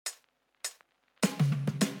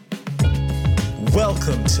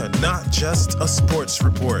Welcome to Not Just a Sports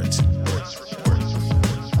Report.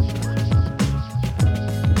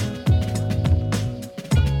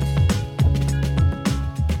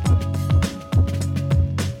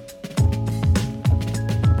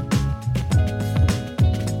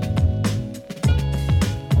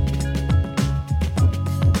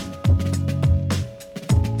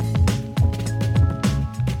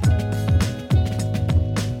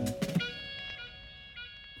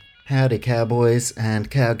 Howdy cowboys and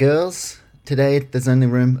cowgirls. Today there's only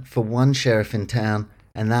room for one sheriff in town,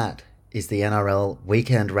 and that is the NRL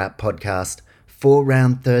Weekend Wrap podcast for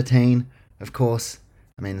round 13. Of course,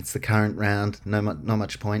 it's the current round, not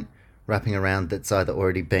much point wrapping a round that's either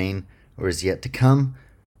already been or is yet to come.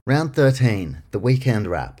 Round 13, the Weekend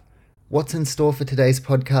Wrap. What's in store for today's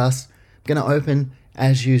podcast? I'm going to open,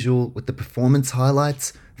 as usual, with the performance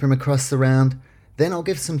highlights from across the round. Then I'll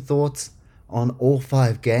give some thoughts on all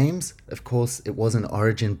 5 games. Of course, it was an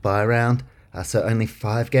Origin bye round, so only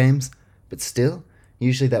 5 games, but still,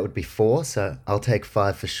 usually that would be 4, so I'll take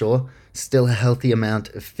 5 for sure. Still a healthy amount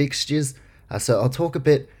of fixtures, so I'll talk a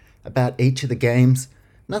bit about each of the games.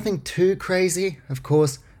 Nothing too crazy, of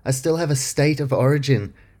course. I still have a State of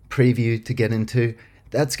Origin preview to get into.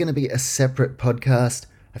 That's going to be a separate podcast.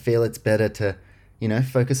 I feel it's better to,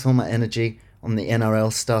 focus all my energy on the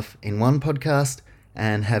NRL stuff in one podcast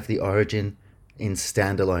and have the Origin in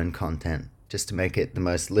standalone content, just to make it the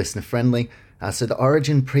most listener friendly. So the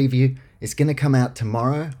Origin preview is going to come out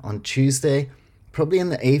tomorrow on Tuesday, probably in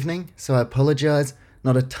the evening, so I apologize,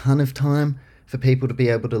 not a ton of time for people to be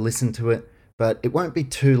able to listen to it, but it won't be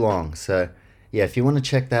too long. So yeah, if you want to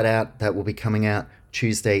check that out, that will be coming out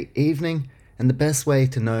Tuesday evening, and the best way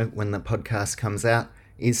to know when the podcast comes out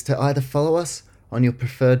is to either follow us on your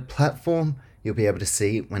preferred platform. You'll be able to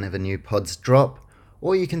see whenever new pods drop,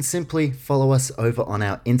 or you can simply follow us over on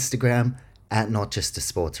our Instagram at Not Just a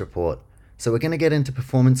Sports Report. So we're going to get into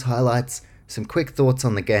performance highlights, some quick thoughts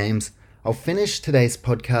on the games. I'll finish today's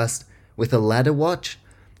podcast with a ladder watch.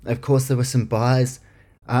 Of course, there were some buys.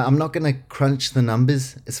 I'm not going to crunch the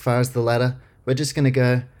numbers as far as the ladder. We're just going to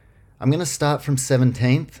go, I'm going to start from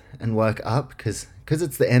 17th and work up because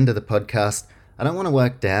it's the end of the podcast. I don't want to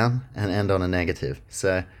work down and end on a negative.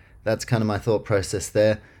 So that's kind of my thought process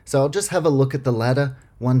there. So I'll just have a look at the ladder,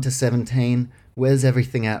 1 to 17. Where's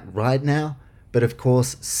everything at right now? But of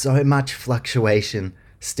course, so much fluctuation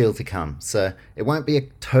still to come. So it won't be a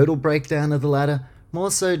total breakdown of the ladder, more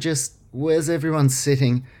so just where's everyone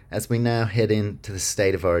sitting as we now head into the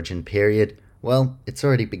State of Origin period. Well, it's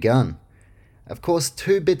already begun. Of course,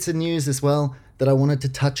 2 bits of news as well that I wanted to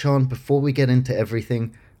touch on before we get into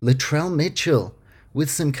everything. Latrell Mitchell, with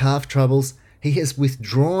some calf troubles, he has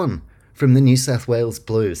withdrawn from the New South Wales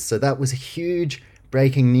Blues. So that was huge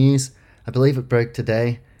breaking news. I believe it broke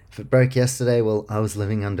today. If it broke yesterday, well, I was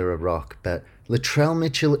living under a rock. But Latrell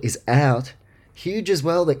Mitchell is out. Huge as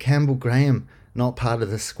well that Campbell Graham not part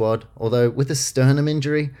of the squad. Although with a sternum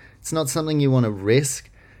injury, it's not something you want to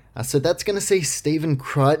risk. So that's going to see Stephen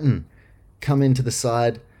Crichton come into the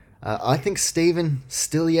side. I think Stephen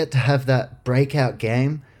still yet to have that breakout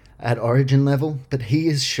game at Origin level, but he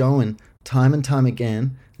is showing time and time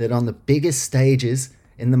again that on the biggest stages,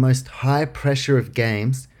 in the most high pressure of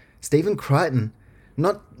games, Stephen Crichton,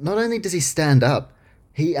 not only does he stand up,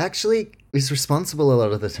 he actually is responsible a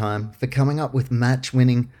lot of the time for coming up with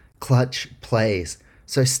match-winning clutch plays.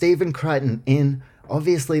 So Stephen Crichton in,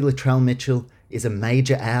 obviously Latrell Mitchell is a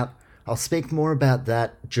major out. I'll speak more about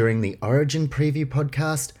that during the Origin preview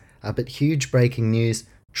podcast, but huge breaking news,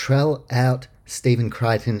 Trell out, Stephen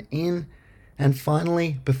Crichton in. And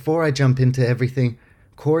finally, before I jump into everything,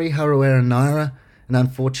 Corey Harawira-Naera, an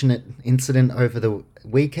unfortunate incident over the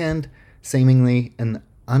weekend, seemingly an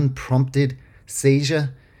unprompted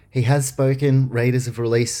seizure. He has spoken. Raiders have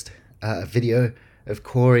released a video of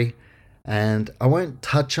Corey, and I won't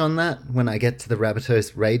touch on that when I get to the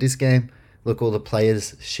Rabbitohs Raiders game. Look, all the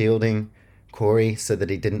players shielding Corey so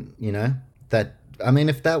that he didn't,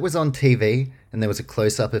 if that was on TV and there was a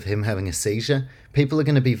close-up of him having a seizure, people are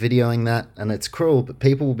going to be videoing that, and it's cruel, but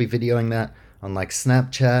people will be videoing that on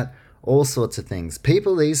Snapchat, all sorts of things.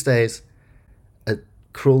 People these days are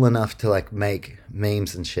cruel enough to make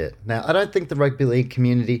memes and shit. Now, I don't think the rugby league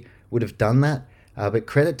community would have done that, but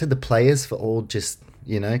credit to the players for all just,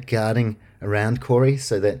 guarding around Corey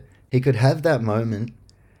so that he could have that moment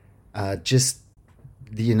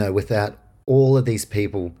without all of these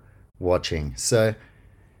people watching. So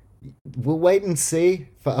we'll wait and see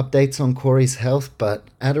for updates on Corey's health, but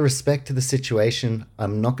out of respect to the situation,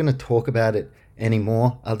 I'm not going to talk about it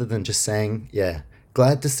anymore other than just saying,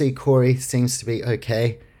 glad to see Corey seems to be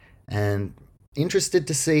okay, and interested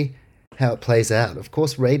to see how it plays out. Of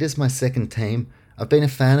course, Raiders my second team. I've been a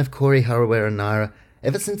fan of Corey Harawira-Naera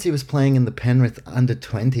ever since he was playing in the Penrith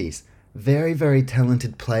under-20s. Very, very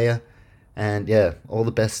talented player. And yeah, all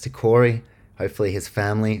the best to Corey. Hopefully his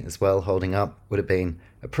family as well holding up. Would have been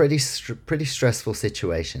a pretty stressful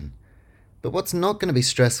situation. But what's not going to be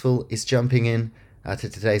stressful is jumping in to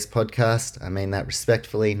today's podcast. I mean that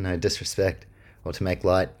respectfully, no disrespect, or to make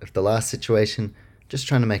light of the last situation. Just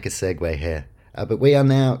trying to make a segue here. But we are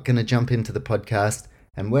now going to jump into the podcast.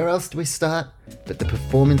 And where else do we start but the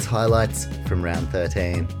performance highlights from round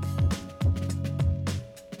 13.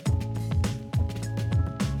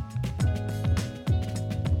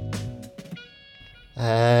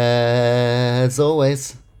 As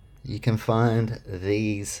always, you can find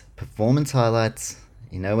these performance highlights.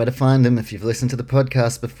 You know where to find them if you've listened to the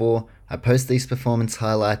podcast before. I post these performance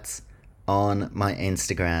highlights on my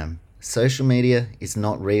Instagram. Social media is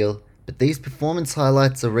not real, but these performance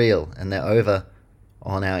highlights are real, and they're over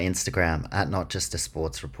on our Instagram at Not Just a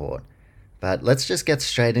Sports Report. But let's just get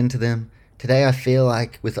straight into them. Today I feel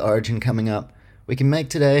like with Origin coming up, we can make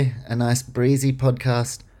today a nice breezy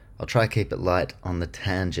podcast. I'll try to keep it light on the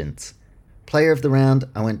tangents. Player of the round,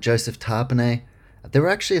 I went Joseph Tarpanay. There were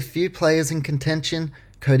actually a few players in contention: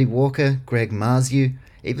 Cody Walker, Greg Marzhew,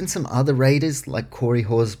 even some other Raiders like Corey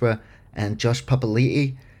Horsburgh and Josh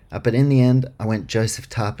Papali'i. But in the end, I went Joseph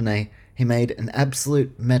Tarpanay. He made an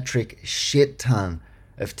absolute metric shit ton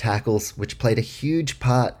of tackles, which played a huge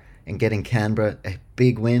part in getting Canberra a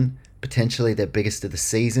big win, potentially their biggest of the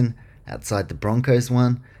season, outside the Broncos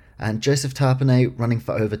one. And Joseph Tarpanay running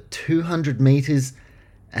for over 200 metres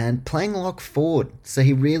and playing lock forward. So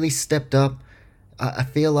he really stepped up. I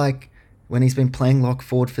feel like when he's been playing lock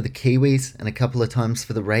forward for the Kiwis and a couple of times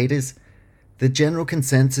for the Raiders, the general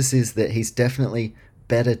consensus is that he's definitely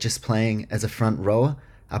better just playing as a front rower.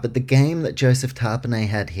 But the game that Joseph Tarpanay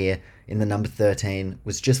had here in the number 13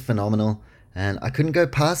 was just phenomenal, and I couldn't go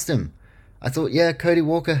past him. I thought, yeah, Cody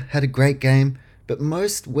Walker had a great game, but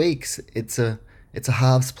most weeks it's a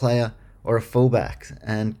halves player or a fullback,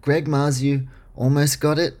 and Greg Marzhew almost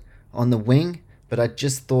got it on the wing, but I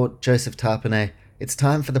just thought Joseph Tarpanay, it's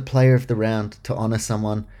time for the player of the round to honour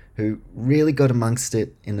someone who really got amongst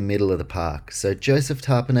it in the middle of the park. So Joseph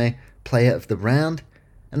Tarpanay, player of the round.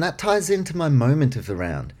 And that ties into my moment of the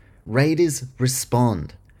round. Raiders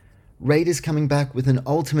respond. Raiders coming back with an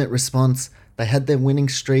ultimate response. They had their winning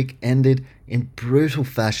streak ended in brutal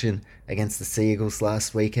fashion against the Sea Eagles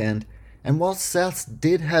last weekend. And whilst Souths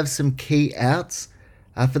did have some key outs,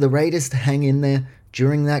 for the Raiders to hang in there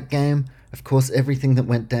during that game, of course everything that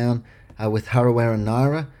went down with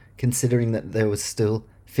Harawira-Naera, considering that there was still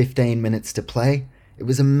 15 minutes to play, it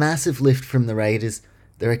was a massive lift from the Raiders.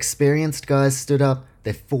 Their experienced guys stood up,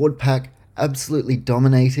 their forward pack absolutely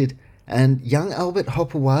dominated, and young Albert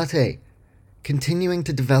Hopewate continuing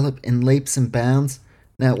to develop in leaps and bounds.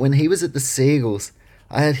 Now, when he was at the Sea Eagles,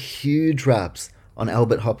 I had huge raps on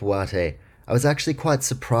Albert Hopewate. I was actually quite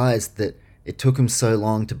surprised that it took him so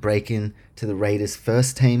long to break in to the Raiders'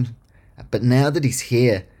 first team. But now that he's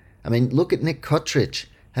here, I mean, look at Nick Cottridge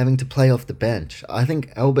having to play off the bench. I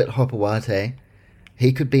think Albert Hopewate,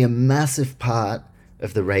 he could be a massive part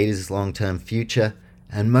of the Raiders' long-term future.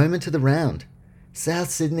 And moment of the round, South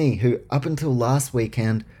Sydney, who up until last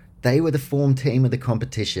weekend, they were the form team of the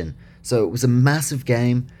competition. So it was a massive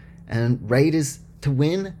game, and Raiders to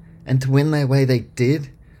win, and to win their way they did.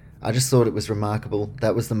 I just thought it was remarkable.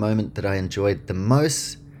 That was the moment that I enjoyed the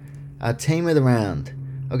most. Team of the round.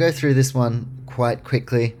 I'll go through this one quite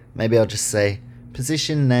quickly. Maybe I'll just say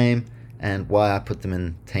position, name, and why I put them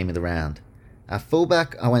in team of the round.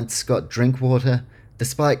 Fullback, I went Scott Drinkwater.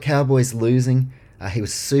 Despite Cowboys losing, he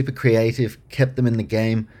was super creative, kept them in the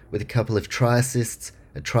game with a couple of try assists,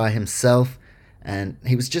 a try himself, and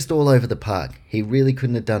he was just all over the park. He really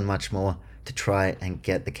couldn't have done much more to try and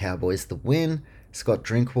get the Cowboys the win. Scott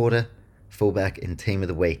Drinkwater, fullback in Team of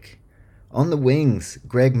the Week. On the wings,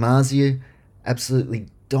 Greg Marzhew, absolutely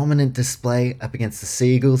dominant display up against the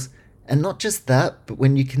Sea Eagles. And not just that, but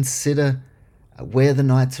when you consider where the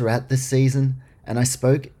Knights are at this season, and I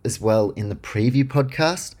spoke as well in the preview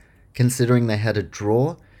podcast, considering they had a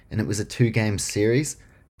draw and it was a 2-game series,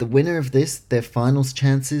 the winner of this, their finals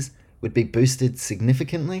chances, would be boosted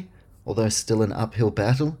significantly, although still an uphill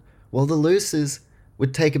battle, while the losers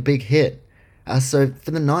would take a big hit. So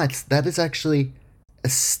for the Knights, that is actually a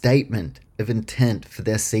statement of intent for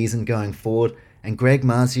their season going forward. And Greg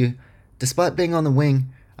Marzhew, despite being on the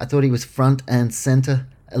wing, I thought he was front and centre.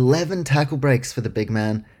 11 tackle breaks for the big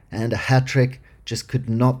man and a hat-trick, just could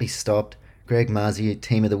not be stopped. Greg Marzhew,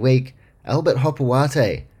 Team of the Week. Albert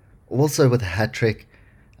Hopewate, also with a hat-trick.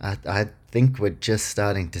 I think we're just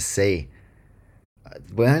starting to see.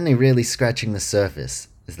 We're only really scratching the surface,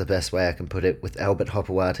 is the best way I can put it, with Albert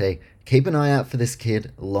Hopewate. Keep an eye out for this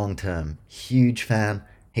kid long term. Huge fan.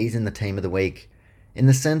 He's in the team of the week. In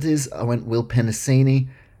the centres, I went Will Penasini.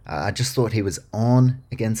 I just thought he was on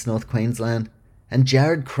against North Queensland. And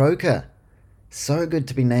Jared Croker. So good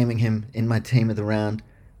to be naming him in my team of the round.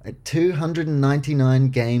 At 299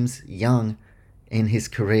 games young in his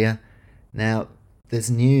career. Now, there's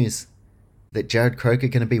news that Jared Croker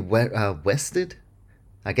going to be wested.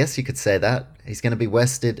 I guess you could say that. He's going to be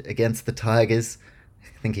wested against the Tigers.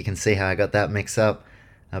 I think you can see how I got that mixed up.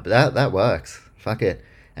 But that works. Fuck it.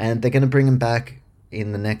 And they're going to bring him back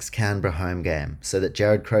in the next Canberra home game so that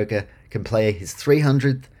Jared Croker can play his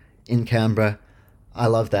 300th in Canberra. I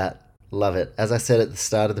love that. Love it. As I said at the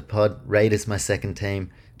start of the pod, Raiders my second team.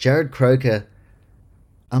 Jared Croker,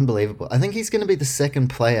 unbelievable. I think he's going to be the second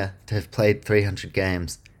player to have played 300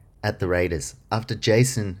 games at the Raiders after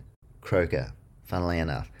Jason Croker, funnily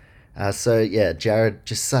enough. Jared,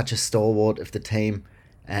 just such a stalwart of the team.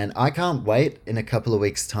 And I can't wait in a couple of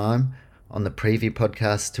weeks' time on the preview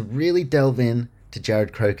podcast to really delve in to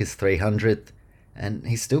Jared Croker's 300th. And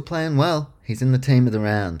he's still playing well. He's in the team of the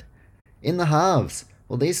round. In the halves,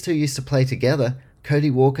 well, these two used to play together. Cody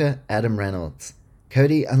Walker, Adam Reynolds.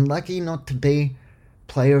 Cody, unlucky not to be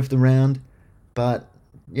player of the round. But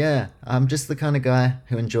yeah, I'm just the kind of guy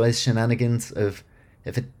who enjoys shenanigans of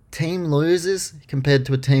if a team loses compared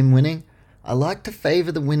to a team winning, I like to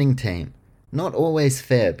favour the winning team. Not always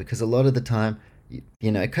fair, because a lot of the time,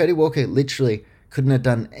 Cody Walker literally couldn't have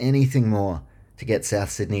done anything more to get South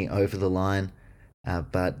Sydney over the line.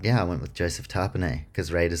 But I went with Joseph Tarpanay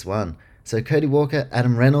because Raiders won. So Cody Walker,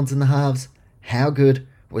 Adam Reynolds in the halves. How good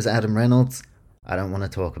was Adam Reynolds? I don't want to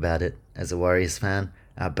talk about it as a Warriors fan.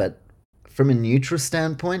 But from a neutral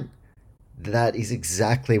standpoint, that is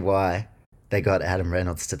exactly why they got Adam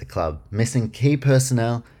Reynolds to the club. Missing key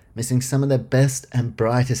personnel, missing some of their best and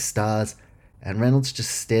brightest stars, and Reynolds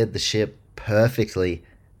just steered the ship perfectly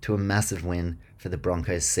to a massive win for the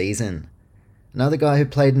Broncos season. Another guy who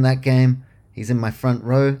played in that game, he's in my front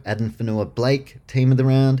row, Aden Fanua-Blake, team of the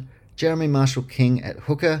round, Jeremy Marshall-King at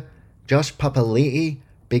hooker, Josh Papali'i,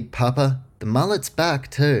 Big Papa. The mullet's back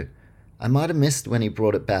too. I might have missed when he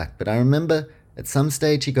brought it back, but I remember at some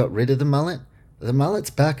stage he got rid of the mullet. The mullet's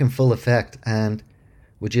back in full effect, and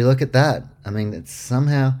would you look at that? I mean, it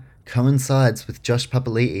somehow coincides with Josh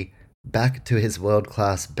Papali'i back to his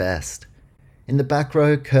world-class best. In the back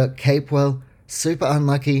row, Kirk Capewell, super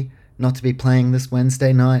unlucky not to be playing this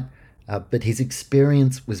Wednesday night, but his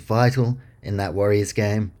experience was vital in that Warriors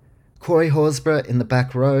game. Corey Horsburgh in the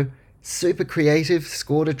back row, super creative,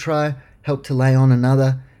 scored a try, helped to lay on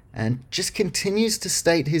another, and just continues to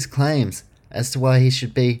state his claims as to why he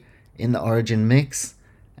should be in the Origin mix.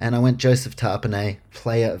 And I went Joseph Tarpanay,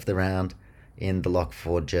 player of the round, in the lock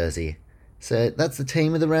forward jersey. So that's the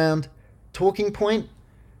team of the round. Talking point,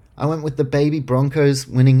 I went with the baby Broncos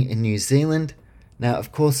winning in New Zealand. Now,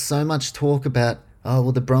 of course, so much talk about,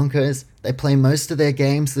 the Broncos, they play most of their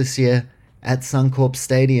games this year at Suncorp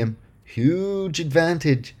Stadium. Huge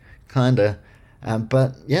advantage, kinda.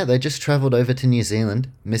 But they just travelled over to New Zealand,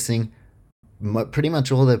 missing pretty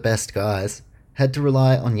much all their best guys. Had to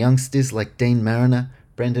rely on youngsters like Dean Mariner,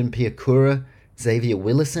 Brendan Piakura, Xavier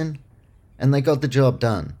Willison, and they got the job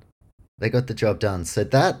done. So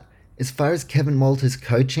that, as far as Kevin Walters'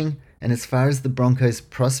 coaching and as far as the Broncos'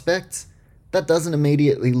 prospects, that doesn't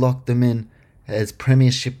immediately lock them in as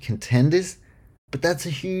premiership contenders, but that's a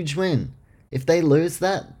huge win. If they lose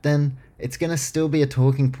that, then it's going to still be a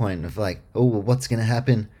talking point of what's going to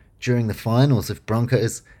happen during the finals if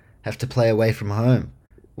Broncos have to play away from home?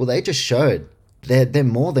 Well, they just showed they're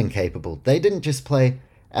more than capable. They didn't just play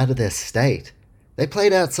out of their state. They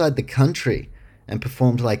played outside the country and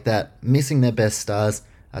performed like that, missing their best stars.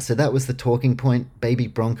 So that was the talking point. Baby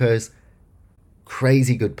Broncos,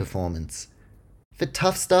 crazy good performance. For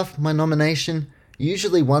tough stuff, my nomination,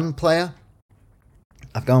 usually one player.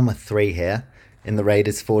 I've gone with three here in the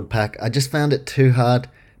Raiders forward pack. I just found it too hard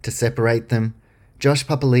to separate them. Josh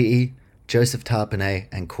Papali'i, Joseph Tarpanay,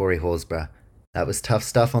 and Corey Horsburgh. That was tough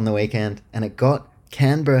stuff on the weekend, and it got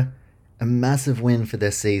Canberra a massive win for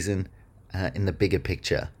their season in the bigger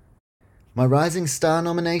picture. My Rising Star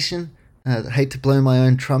nomination, I hate to blow my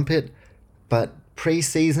own trumpet, but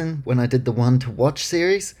pre-season, when I did the One to Watch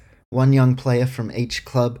series, one young player from each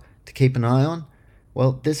club to keep an eye on,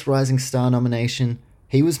 well, this Rising Star nomination,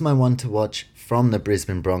 he was my one to watch from the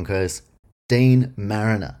Brisbane Broncos, Dean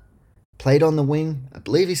Mariner. Played on the wing, I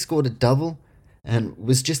believe he scored a double, and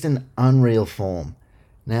was just in unreal form.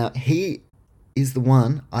 Now, he is the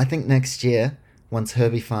one, I think next year, once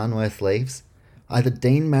Herbie Farnworth leaves. Either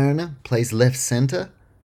Dean Mariner plays left centre,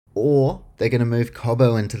 or they're going to move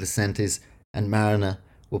Cobbo into the centres and Mariner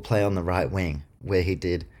will play on the right wing, where he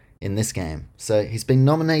did in this game. So he's been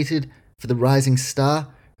nominated for the Rising Star,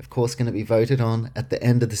 of course going to be voted on at the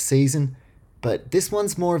end of the season, but this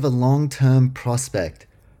one's more of a long-term prospect.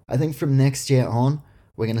 I think from next year on,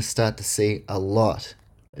 we're going to start to see a lot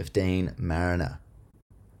of Dean Mariner.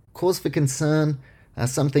 Cause for concern,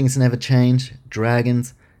 some things never change.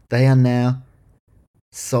 Dragons, they are now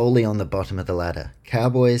solely on the bottom of the ladder.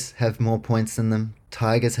 Cowboys have more points than them.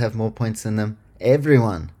 Tigers have more points than them.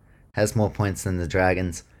 Everyone has more points than the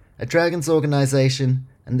Dragons. A Dragons organisation,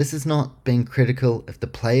 and this is not being critical of the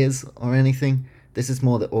players or anything, this is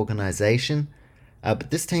more the organisation,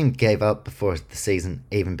 but this team gave up before the season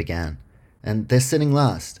even began. And they're sitting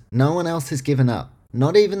last. No one else has given up.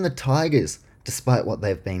 Not even the Tigers, despite what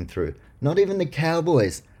they've been through. Not even the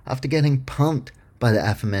Cowboys, after getting pumped by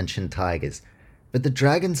the aforementioned Tigers. But the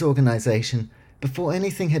Dragons organisation, before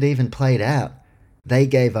anything had even played out, they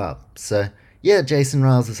gave up. So, yeah, Jason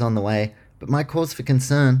Riles is on the way, but my cause for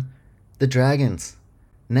concern, the Dragons.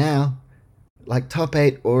 Now, top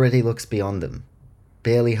 8 already looks beyond them.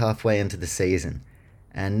 Barely halfway into the season.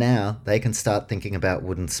 And now they can start thinking about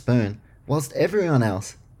wooden spoon, whilst everyone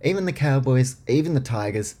else, even the Cowboys, even the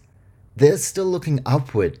Tigers, they're still looking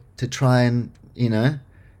upward to try and,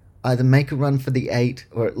 either make a run for the 8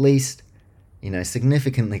 or at least,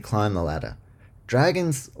 significantly climb the ladder.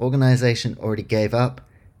 Dragons organisation already gave up,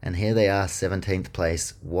 and here they are, 17th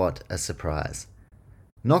place. What a surprise.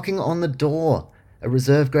 Knocking on the door, a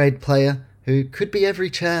reserve grade player who could be every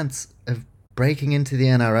chance of breaking into the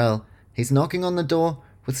NRL. He's knocking on the door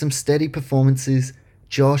with some steady performances.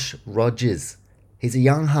 Josh Rogers. He's a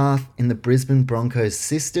young half in the Brisbane Broncos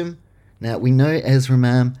system. Now, we know Ezra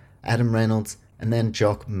Mam, Adam Reynolds, and then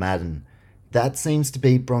Jock Madden. That seems to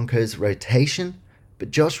be Broncos' rotation,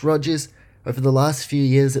 but Josh Rogers, over the last few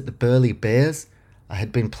years at the Burleigh Bears,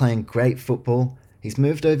 had been playing great football. He's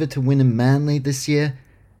moved over to Wynnum Manly this year.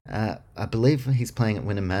 I believe he's playing at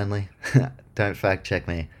Wynnum Manly. Don't fact check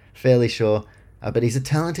me. Fairly sure. But he's a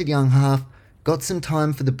talented young half, got some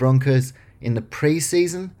time for the Broncos in the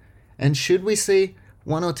pre-season, and should we see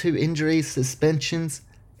 1 or 2 injuries, suspensions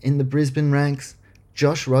in the Brisbane ranks,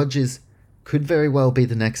 Josh Rogers could very well be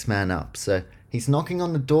the next man up. So he's knocking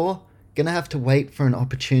on the door, gonna have to wait for an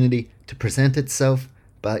opportunity to present itself,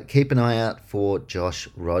 but keep an eye out for Josh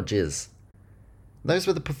Rogers. Those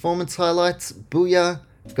were the performance highlights. Booyah!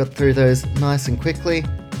 Got through those nice and quickly.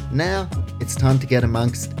 Now it's time to get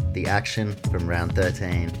amongst the action from round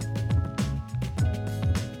 13.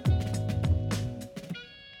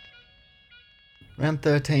 Round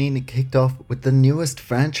 13 kicked off with the newest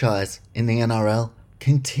franchise in the NRL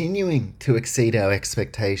continuing to exceed our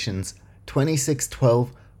expectations. 26-12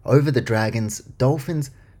 over the Dragons.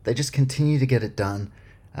 Dolphins, they just continue to get it done.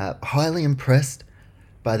 Highly impressed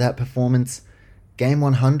by that performance. Game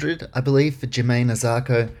 100, I believe, for Jermaine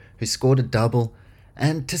Azarko, who scored a double.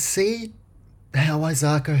 And to see how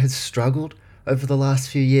Izako has struggled over the last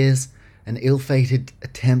few years, an ill-fated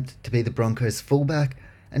attempt to be the Broncos' fullback,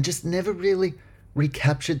 and just never really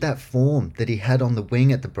recaptured that form that he had on the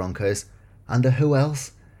wing at the Broncos under who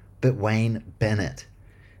else but Wayne Bennett.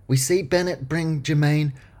 We see Bennett bring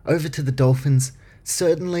Jermaine over to the Dolphins.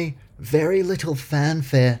 Certainly very little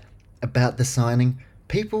fanfare about the signing.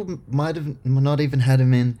 People might have not even had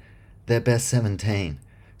him in their best 17.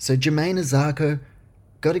 So Jermaine Azarko,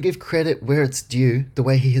 got to give credit where it's due, the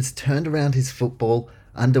way he has turned around his football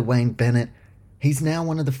under Wayne Bennett. He's now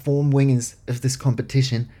one of the form wingers of this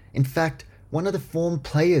competition. In fact, one of the form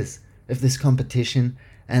players of this competition.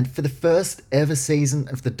 And for the first ever season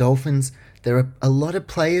of the Dolphins, there are a lot of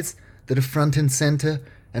players that are front and centre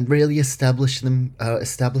and really establishing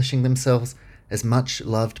themselves as much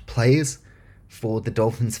loved players for the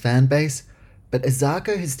Dolphins fan base. But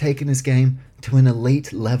Azarko has taken his game to an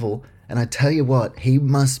elite level, and I tell you what, he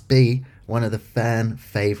must be one of the fan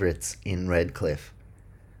favourites in Redcliffe.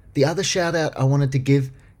 The other shout out I wanted to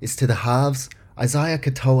give is to the halves. Isaiah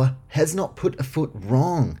Katoa has not put a foot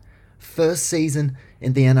wrong. First season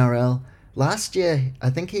in the NRL. Last year, I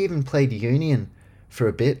think he even played union for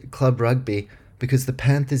a bit, club rugby, because the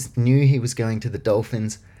Panthers knew he was going to the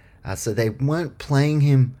Dolphins, so they weren't playing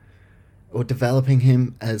him or developing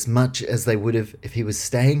him as much as they would have if he was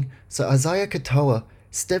staying. So Isaiah Katoa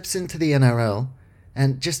steps into the NRL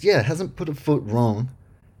and just, hasn't put a foot wrong.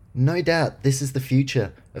 No doubt this is the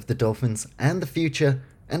future of the Dolphins and the future,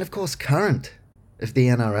 and of course current, of the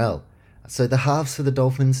NRL. So the halves for the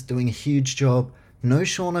Dolphins doing a huge job. No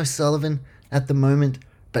Sean O'Sullivan at the moment,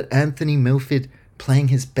 but Anthony Milford playing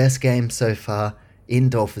his best game so far in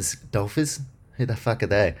Dolphins? Who the fuck are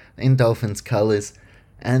they? In Dolphins colours,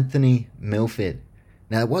 Anthony Milford.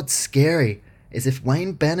 Now, what's scary is if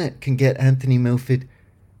Wayne Bennett can get Anthony Milford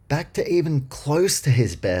back to even close to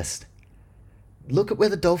his best. Look at where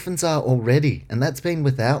the Dolphins are already, and that's been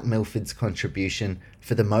without Milford's contribution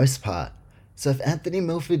for the most part. So if Anthony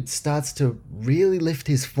Milford starts to really lift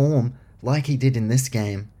his form like he did in this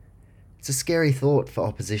game, it's a scary thought for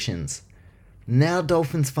oppositions. Now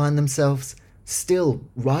Dolphins find themselves still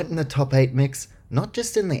right in the top 8 mix, not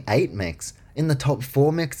just in the 8 mix, in the top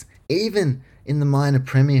 4 mix, even in the minor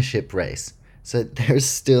premiership race. So there's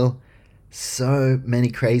still so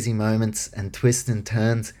many crazy moments and twists and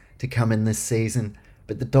turns to come in this season,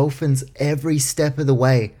 but the Dolphins, every step of the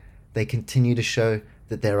way, they continue to show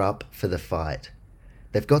that they're up for the fight.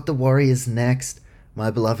 They've got the Warriors next.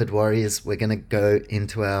 My beloved Warriors. We're going to go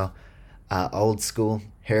into our old school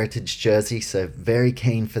heritage jersey, so very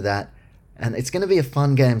keen for that. And it's going to be a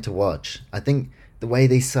fun game to watch. I think the way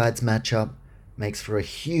these sides match up makes for a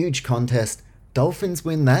huge contest. Dolphins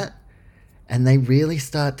win that, and they really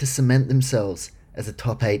start to cement themselves as a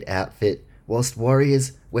top 8 outfit, whilst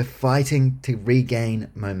Warriors, we're fighting to regain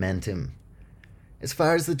momentum. As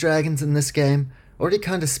far as the Dragons in this game, already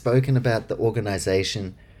kind of spoken about the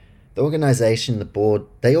organisation. The organisation, the board,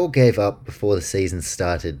 they all gave up before the season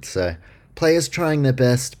started, so players trying their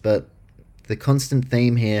best, but the constant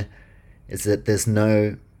theme here is that there's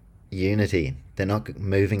no unity. They're not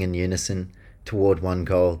moving in unison toward one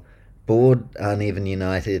goal. Board aren't even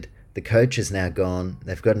united. The coach is now gone.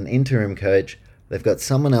 They've got an interim coach. They've got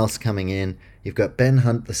someone else coming in. You've got Ben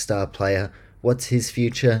Hunt, the star player. What's his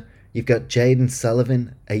future? You've got Jaden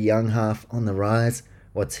Sullivan, a young half on the rise.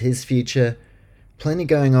 What's his future? Plenty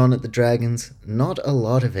going on at the Dragons. Not a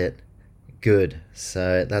lot of it good.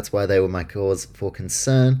 So that's why they were my cause for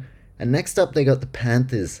concern. And next up, they got the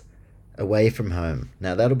Panthers away from home.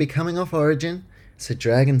 Now, that'll be coming off Origin, so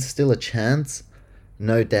Dragons still a chance,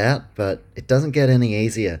 no doubt, but it doesn't get any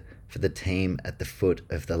easier for the team at the foot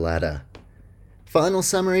of the ladder. Final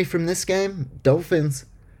summary from this game, Dolphins,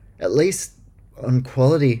 at least on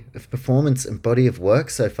quality of performance and body of work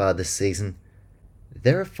so far this season,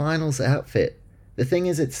 they're a finals outfit. The thing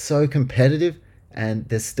is, it's so competitive and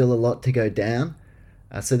there's still a lot to go down,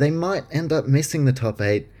 so they might end up missing the top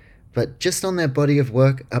 8, but just on their body of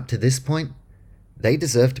work up to this point, they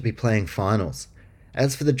deserve to be playing finals.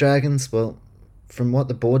 As for the Dragons, well, from what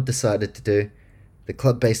the board decided to do, the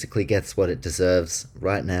club basically gets what it deserves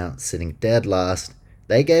right now, sitting dead last.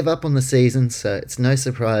 They gave up on the season, so it's no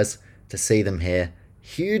surprise to see them here.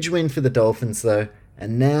 Huge win for the Dolphins though,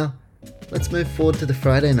 and now let's move forward to the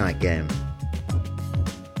Friday night game.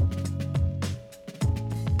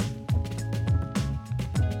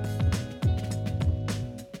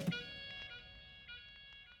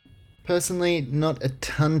 Personally, not a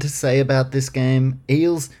ton to say about this game.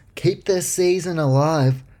 Eels keep their season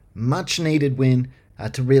alive. Much needed win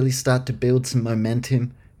to really start to build some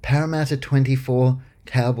momentum. Parramatta 24,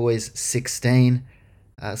 Cowboys 16.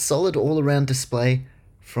 Solid all-around display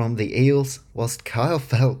from the Eels, whilst Kyle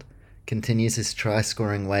Felt continues his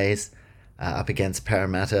try-scoring ways up against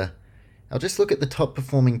Parramatta. I'll just look at the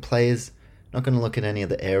top-performing players. Not going to look at any of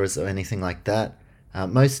the errors or anything like that.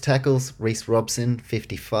 Most tackles, Reece Robson,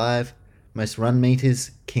 55. Most run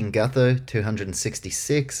meters, King Gutho,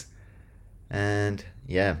 266. And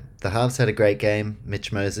yeah, the halves had a great game.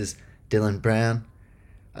 Mitch Moses, Dylan Brown.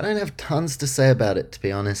 I don't have tons to say about it, to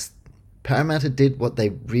be honest. Parramatta did what they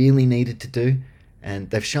really needed to do, and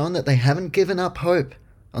they've shown that they haven't given up hope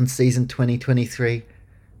on season 2023.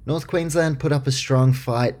 North Queensland put up a strong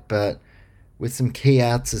fight, but with some key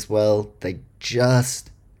outs as well, they just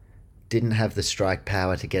didn't have the strike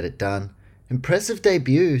power to get it done. Impressive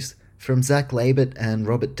debuts from Zach Labert and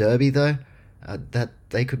Robert Derby, though, that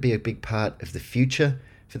they could be a big part of the future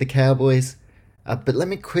for the Cowboys. But let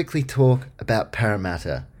me quickly talk about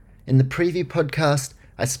Parramatta. In the preview podcast,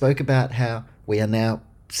 I spoke about how we are now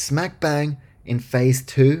smack bang in phase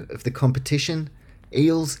 2 of the competition.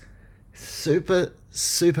 Eels, super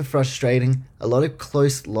frustrating. A lot of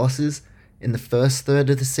close losses in the first third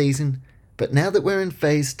of the season. But now that we're in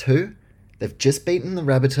phase 2, they've just beaten the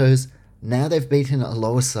Rabbitohs. Now they've beaten a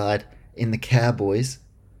lower side in the Cowboys.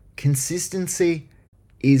 Consistency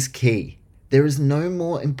is key. There is no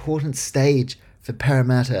more important stage for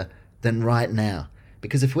Parramatta than right now.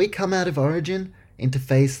 Because if we come out of Origin into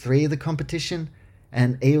phase 3 of the competition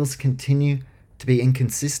and Eels continue to be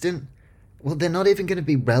inconsistent, well, they're not even going to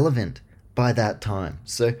be relevant by that time.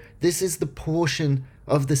 So this is the portion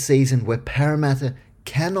of the season where Parramatta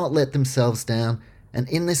cannot let themselves down. And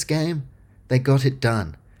in this game, they got it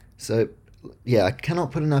done. So yeah, I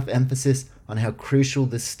cannot put enough emphasis on how crucial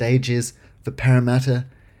this stage is for Parramatta.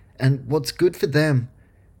 And what's good for them,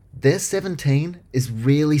 their 17 is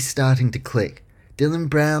really starting to click. Dylan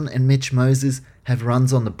Brown and Mitch Moses have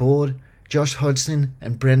runs on the board. Josh Hodgson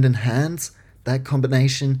and Brendan Hands, that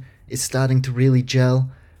combination is starting to really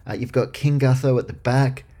gel. You've got King Gutho at the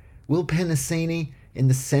back. Will Penasini in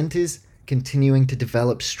the centres continuing to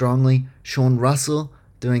develop strongly. Sean Russell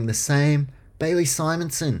doing the same. Bailey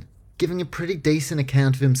Simonson giving a pretty decent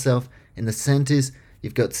account of himself in the centres.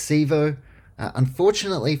 You've got Sivo.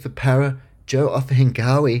 Unfortunately for Para, Joe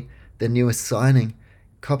Offahingawi, their newest signing,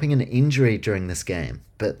 copping an injury during this game.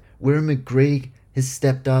 But Wirra McGree has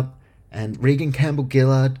stepped up, and Regan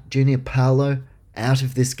Campbell-Gillard, Junior Paolo, out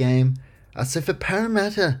of this game. So for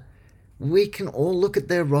Parramatta, we can all look at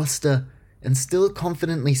their roster and still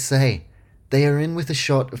confidently say they are in with a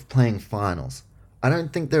shot of playing finals. I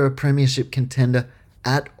don't think they're a premiership contender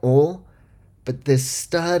at all, but they're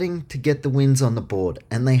starting to get the wins on the board,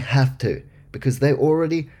 and they have to, because they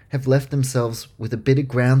already have left themselves with a bit of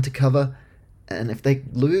ground to cover, and if they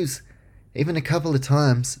lose even a couple of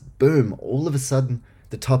times, boom, all of a sudden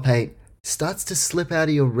the top 8 starts to slip out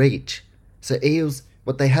of your reach. So Eels,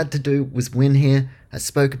 what they had to do was win here. I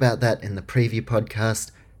spoke about that in the preview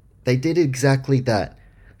podcast. They did exactly that.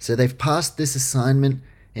 So they've passed this assignment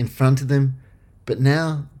in front of them, but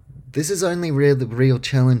now this is only where the real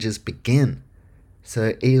challenges begin.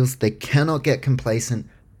 So Eels, they cannot get complacent.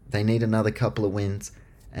 They need another couple of wins,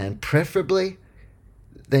 and preferably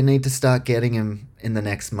they need to start getting them in the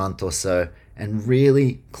next month or so and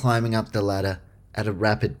really climbing up the ladder at a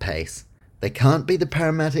rapid pace. They can't be the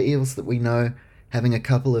Parramatta Eels that we know, having a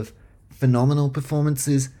couple of phenomenal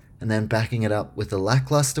performances and then backing it up with a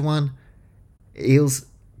lackluster one. Eels,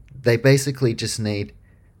 they basically just need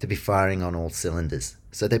to be firing on all cylinders.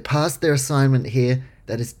 So they passed their assignment here.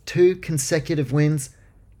 That is 2 consecutive wins.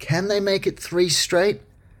 Can they make it 3 straight?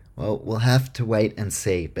 Well, we'll have to wait and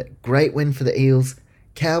see. But great win for the Eels.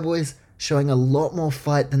 Cowboys showing a lot more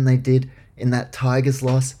fight than they did in that Tigers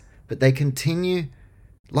loss, but they continue,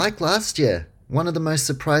 like last year, one of the most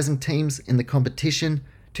surprising teams in the competition.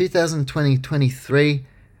 2020-23,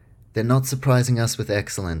 they're not surprising us with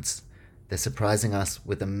excellence. They're surprising us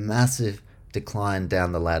with a massive decline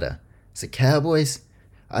down the ladder. So Cowboys,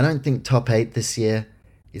 I don't think top 8 this year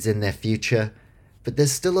is in their future, but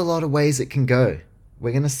there's still a lot of ways it can go.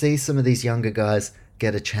 We're going to see some of these younger guys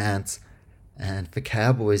get a chance, and for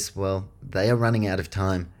Cowboys, well, they are running out of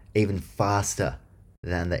time even faster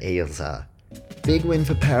than the Eels are. Big win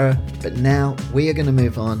for Para, but now we are going to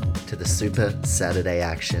move on to the Super Saturday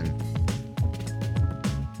action.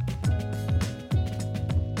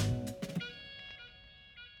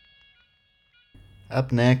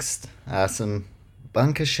 Up next are some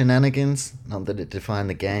bunker shenanigans, not that it defined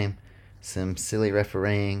the game, some silly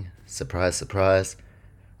refereeing, surprise, surprise,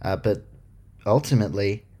 but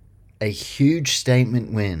ultimately a huge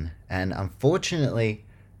statement win, and unfortunately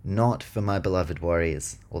not for my beloved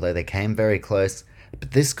Warriors, although they came very close.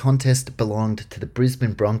 But this contest belonged to the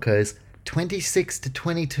Brisbane Broncos,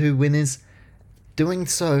 26-22 winners, doing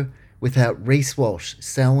so without Reece Walsh,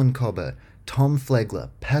 Selwyn Cobbo, Tom Flegler,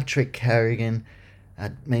 Patrick Carrigan.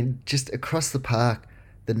 I mean, just across the park,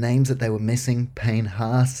 the names that they were missing, Payne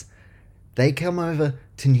Haas. They come over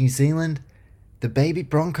to New Zealand, the baby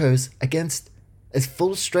Broncos, against as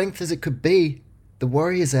full strength as it could be, the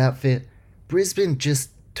Warriors outfit. Brisbane just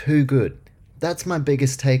too good. That's my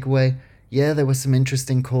biggest takeaway. Yeah, there were some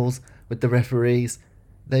interesting calls with the referees.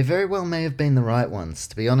 They very well may have been the right ones.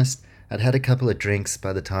 To be honest, I'd had a couple of drinks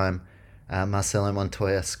by the time Marcelo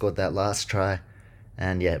Montoya scored that last try.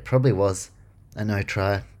 And yeah, it probably was a no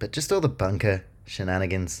try, but just all the bunker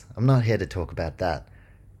shenanigans. I'm not here to talk about that.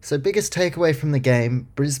 So biggest takeaway from the game,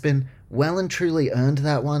 Brisbane well and truly earned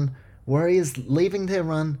that one. Warriors leaving their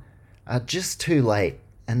run just too late.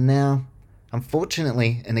 And now,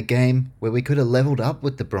 unfortunately, in a game where we could have levelled up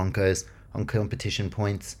with the Broncos on competition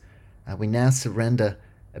points, we now surrender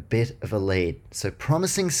a bit of a lead. So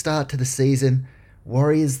promising start to the season.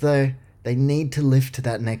 Warriors, though, they need to lift to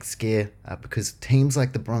that next gear because teams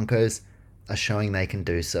like the Broncos are showing they can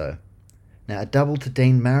do so. Now, a double to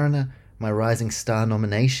Dean Mariner, my Rising Star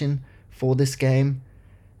nomination for this game.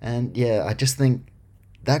 And yeah, I just think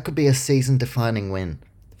that could be a season-defining win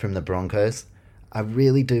from the Broncos. I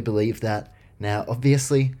really do believe that. Now,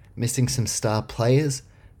 obviously, missing some star players,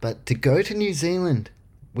 but to go to New Zealand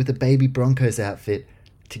with a baby Broncos outfit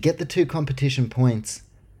to get the 2 competition points,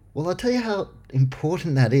 well, I'll tell you how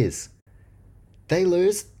important that is. They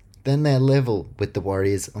lose, then they're level with the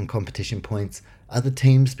Warriors on competition points. Other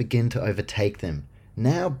teams begin to overtake them.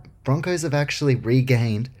 Now, Broncos have actually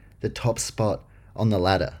regained the top spot on the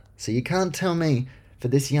ladder. So you can't tell me for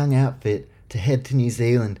this young outfit to head to New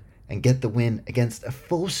Zealand and get the win against a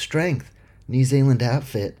full-strength New Zealand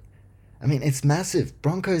outfit. I mean, it's massive.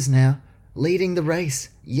 Broncos now leading the race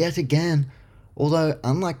yet again. Although,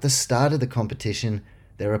 unlike the start of the competition,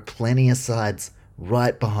 there are plenty of sides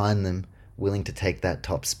right behind them willing to take that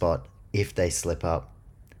top spot if they slip up.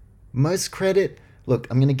 Most credit, look,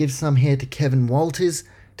 I'm going to give some here to Kevin Walters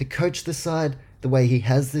to coach the side the way he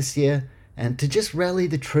has this year and to just rally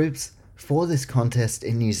the troops for this contest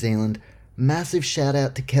in New Zealand. Massive shout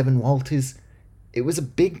out to Kevin Walters. It was a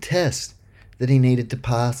big test that he needed to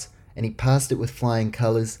pass, and he passed it with flying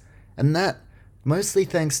colours, and that mostly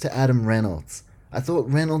thanks to Adam Reynolds. I thought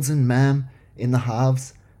Reynolds and Mam in the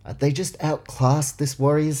halves, they just outclassed this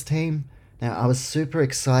Warriors team. Now, I was super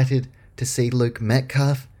excited to see Luke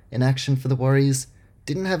Metcalf in action for the Warriors.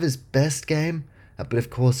 Didn't have his best game, but of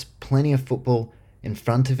course plenty of football in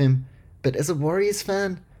front of him. But as a Warriors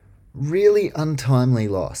fan, really untimely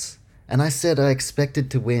loss. And I said I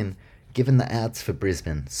expected to win given the odds for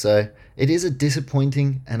Brisbane. So it is a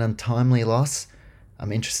disappointing and untimely loss.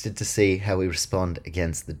 I'm interested to see how we respond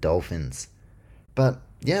against the Dolphins. But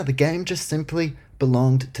yeah, the game just simply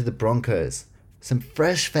belonged to the Broncos. Some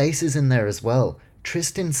fresh faces in there as well.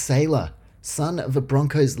 Tristan Saylor, son of a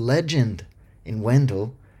Broncos legend in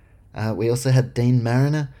Wendell. We also had Dean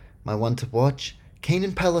Mariner, my one to watch.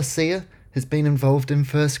 Keenan Palacia has been involved in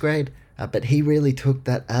first grade, but he really took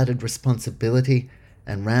that added responsibility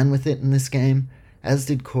and ran with it in this game, as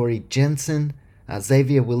did Corey Jensen,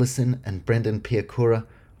 Xavier Willison and Brendan Piakura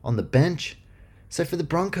on the bench. So for the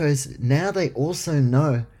Broncos, now they also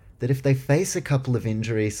know that if they face a couple of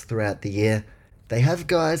injuries throughout the year, they have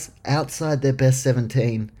guys outside their best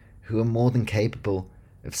 17 who are more than capable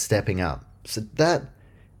of stepping up. So that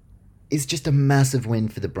is just a massive win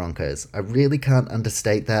for the Broncos. I really can't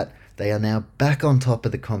understate that. They are now back on top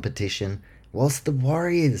of the competition, whilst the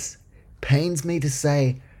Warriors, pains me to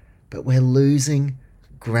say, but we're losing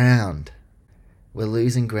ground. We're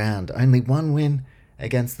losing ground. Only one win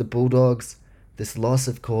against the Bulldogs. This loss,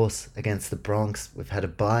 of course, against the Bronx. We've had a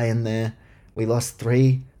bye in there. We lost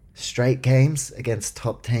 3 straight games against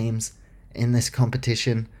top teams in this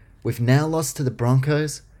competition. We've now lost to the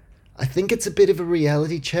Broncos. I think it's a bit of a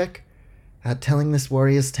reality check, telling this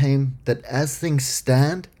Warriors team that as things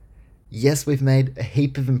stand, yes, we've made a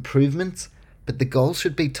heap of improvements, but the goal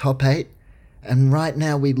should be top 8, and right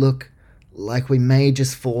now we look like we may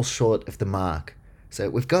just fall short of the mark. So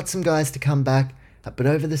we've got some guys to come back, but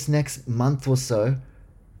over this next month or so,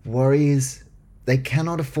 Warriors, they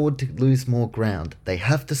cannot afford to lose more ground. They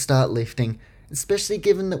have to start lifting, especially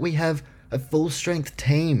given that we have a full-strength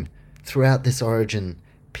team throughout this Origin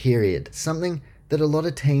period, something that a lot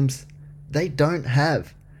of teams, they don't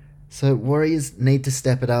have. So Warriors need to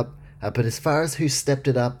step it up, but as far as who stepped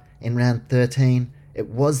it up in round 13, it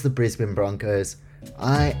was the Brisbane Broncos.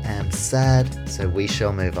 I am sad, so we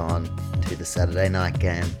shall move on to the Saturday night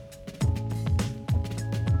game.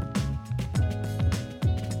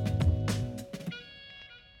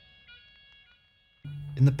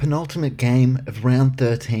 In the penultimate game of round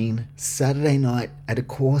 13, Saturday night at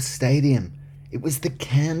Accor Stadium, it was the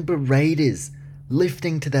Canberra Raiders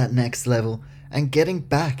lifting to that next level and getting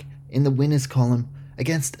back in the winners column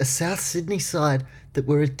against a South Sydney side that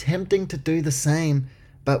were attempting to do the same,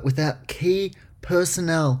 but without key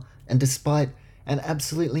personnel, and despite an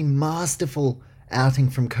absolutely masterful outing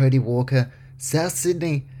from Cody Walker, South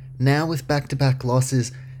Sydney now with back-to-back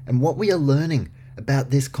losses. And what we are learning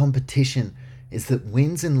about this competition is that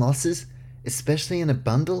wins and losses, especially in a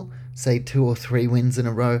bundle, say 2 or 3 wins in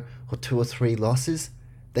a row or 2 or 3 losses,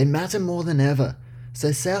 they matter more than ever.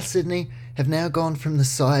 So South Sydney have now gone from the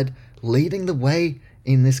side leading the way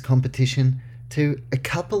in this competition to a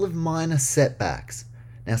couple of minor setbacks.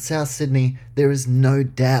 Now South Sydney, there is no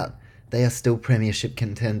doubt they are still premiership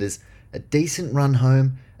contenders. A decent run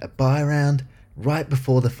home, a bye round right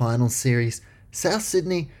before the final series. South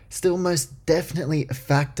Sydney still most definitely a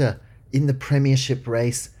factor in the premiership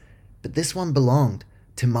race, but this one belonged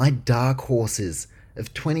to my dark horses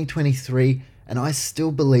of 2023, and I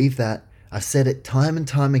still believe that. I've said it time and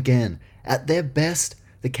time again. At their best,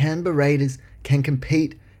 the Canberra Raiders can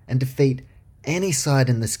compete and defeat any side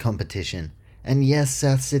in this competition. And yes,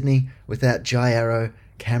 South Sydney, without Jai Arrow,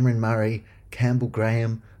 Cameron Murray, Campbell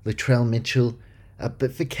Graham, Latrell Mitchell,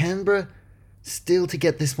 but for Canberra, still to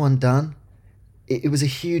get this one done, it was a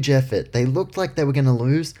huge effort. They looked like they were going to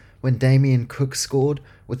lose when Damien Cook scored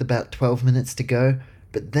with about 12 minutes to go,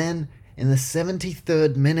 but then in the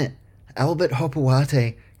 73rd minute, Albert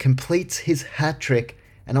Hopewate completes his hat-trick,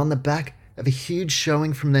 and on the back of a huge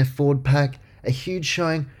showing from their forward pack, a huge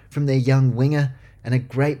showing from their young winger and a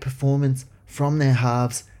great performance from their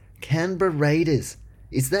halves. Canberra Raiders,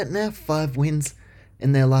 is that now 5 wins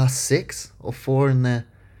in their last 6 or 4 in their...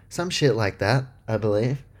 some shit like that, I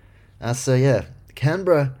believe. So yeah,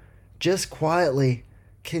 Canberra just quietly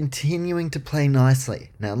continuing to play nicely.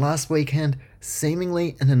 Now last weekend,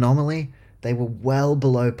 seemingly an anomaly, they were well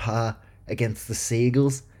below par against the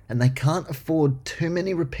Seagulls, and they can't afford too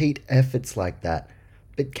many repeat efforts like that.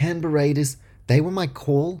 But Canberra Raiders, they were my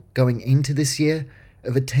call going into this year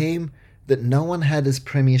of a team that no one had as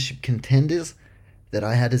premiership contenders, that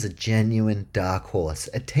I had as a genuine dark horse.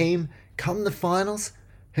 A team, come the finals,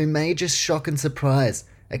 who may just shock and surprise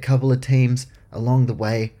a couple of teams along the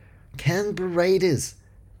way. Canberra Raiders,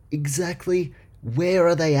 exactly where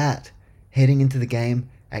are they at heading into the game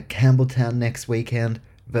at Campbelltown next weekend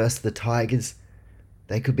versus the Tigers?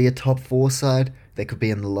 They could be a top 4 side, they could be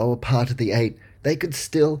in the lower part of the 8, they could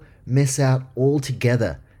still miss out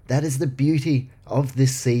altogether. That is the beauty of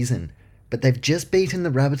this season. But they've just beaten the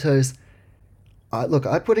Rabbitohs. Look,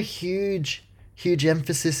 I put a huge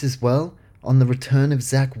emphasis as well on the return of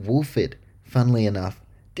Zach Wolford, funnily enough.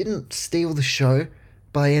 Didn't steal the show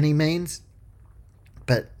by any means,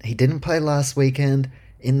 but he didn't play last weekend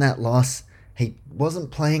in that loss. He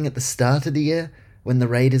wasn't playing at the start of the year when the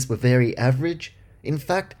Raiders were very average. In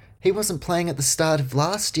fact, he wasn't playing at the start of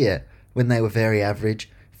last year when they were very average.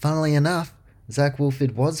 Funnily enough, Zach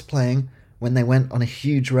Wolford was playing when they went on a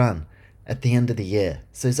huge run at the end of the year.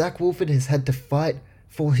 So Zach Wolford has had to fight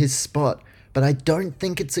for his spot, but I don't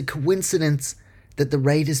think it's a coincidence that the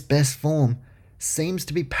Raiders' best form seems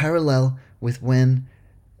to be parallel with when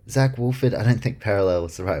Zach Wolford, I don't think parallel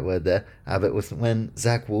is the right word there, but with when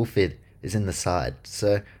Zach Wolford is in the side.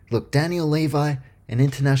 So look, Daniel Levi, an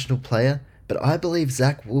international player, but I believe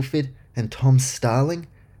Zach Wolford and Tom Starling,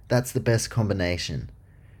 that's the best combination.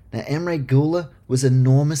 Now Emre Gula was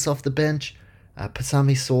enormous off the bench.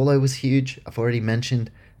 Pasami Saulo was huge. I've already mentioned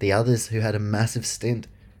the others who had a massive stint.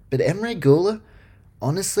 But Emre Gula,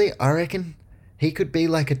 honestly, I reckon he could be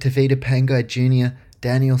like a Tavita Pangai Jr.,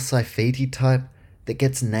 Daniel Saifiti type that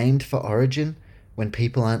gets named for Origin when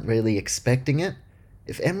people aren't really expecting it.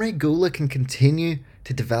 If Emre Gula can continue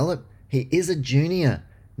to develop, he is a junior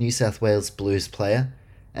New South Wales Blues player,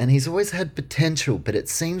 and he's always had potential, but it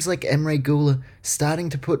seems like Emre Gula starting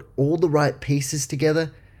to put all the right pieces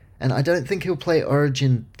together, and I don't think he'll play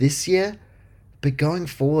Origin this year, but going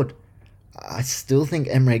forward, I still think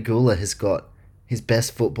Emre Gula has got his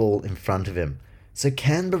best football in front of him. So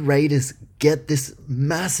Canberra Raiders get this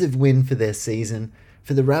massive win for their season.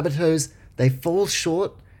 For the Rabbitohs, they fall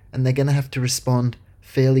short and they're going to have to respond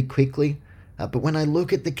fairly quickly. But when I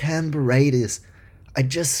look at the Canberra Raiders, I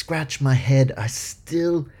just scratch my head. I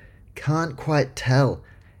still can't quite tell.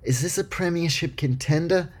 Is this a premiership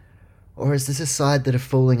contender or is this a side that are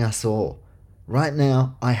fooling us all? Right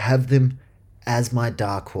now, I have them as my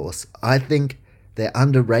dark horse. I think they're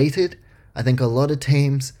underrated. I think a lot of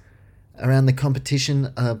teams around the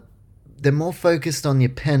competition, they're more focused on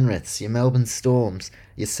your Penriths, your Melbourne Storms,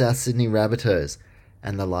 your South Sydney Rabbitohs,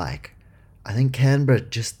 and the like. I think Canberra,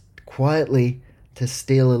 just quietly, to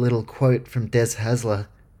steal a little quote from Des Hasler,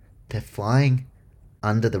 they're flying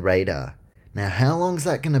under the radar. Now, how long's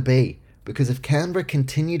that going to be? Because if Canberra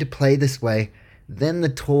continue to play this way, then the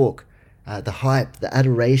talk, the hype, the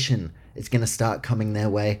adoration is going to start coming their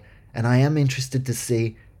way, and I am interested to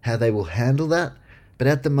see how they will handle that. But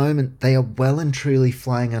at the moment, they are well and truly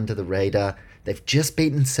flying under the radar. They've just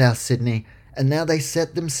beaten South Sydney, and now they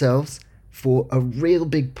set themselves for a real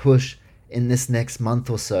big push in this next month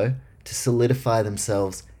or so to solidify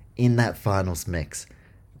themselves in that finals mix.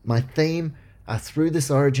 My theme through this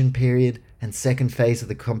Origin period and second phase of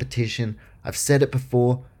the competition, I've said it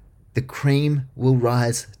before, the cream will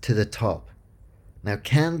rise to the top. Now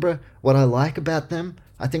Canberra, what I like about them,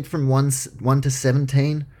 I think from 1 to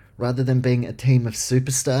 17, rather than being a team of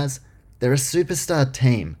superstars, they're a superstar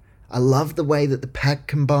team. I love the way that the pack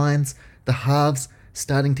combines, the halves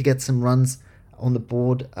starting to get some runs on the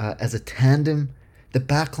board as a tandem, the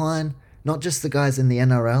backline, not just the guys in the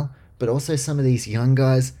NRL, but also some of these young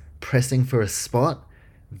guys pressing for a spot.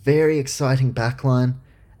 Very exciting backline.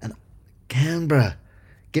 And Canberra,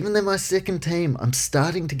 given they're my second team, I'm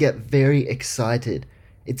starting to get very excited.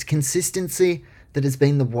 It's consistency that has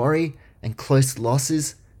been the worry and close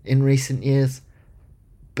losses in recent years.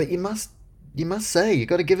 But you must say, you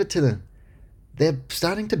got to give it to them. They're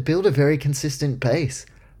starting to build a very consistent pace.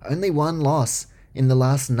 Only one loss in the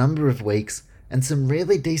last number of weeks and some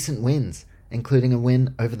really decent wins, including a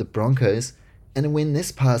win over the Broncos and a win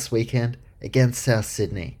this past weekend against South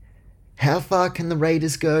Sydney. How far can the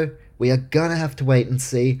Raiders go? We are going to have to wait and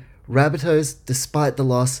see. Rabbitohs, despite the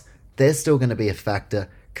loss, they're still going to be a factor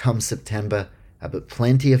come September, but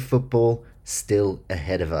plenty of football still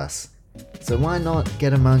ahead of us. So why not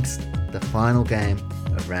get amongst the final game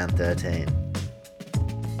of round 13?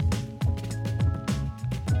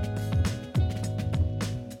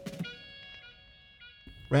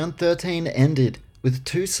 Round 13 ended with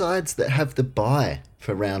two sides that have the bye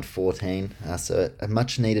for round 14, so a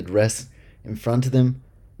much needed rest in front of them.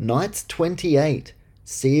 Knights 28,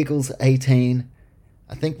 Sea Eagles 18.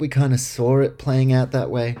 I think we kind of saw it playing out that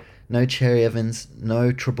way. No Cherry Evans,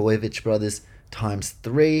 no Trebojevic brothers,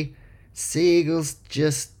 ×3. Sea Eagles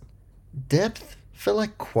just depth for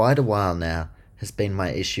like quite a while now has been my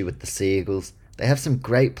issue with the Sea Eagles. They have some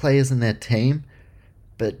great players in their team,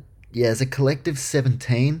 but yeah, as a collective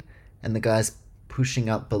 17 and the guys pushing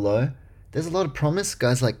up below, there's a lot of promise,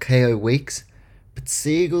 guys like KO Weeks, but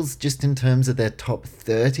Sea Eagles, just in terms of their top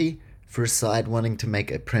 30 for a side wanting to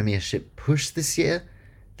make a premiership push this year,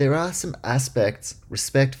 there are some aspects,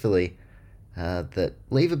 respectfully, that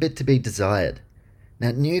leave a bit to be desired.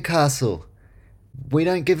 Now, Newcastle, we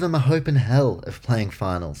don't give them a hope in hell of playing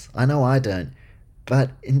finals. I know I don't.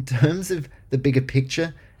 But in terms of the bigger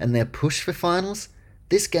picture and their push for finals,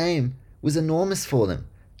 this game was enormous for them.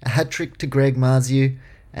 A hat-trick to Greg Marzhew,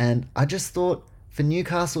 and I just thought for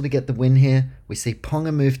Newcastle to get the win here, we see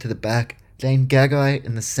Ponga move to the back, Dane Gagai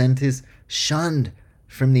in the centres, shunned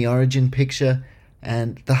from the origin picture,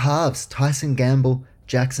 and the halves, Tyson Gamble,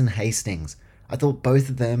 Jackson Hastings. I thought both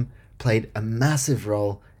of them played a massive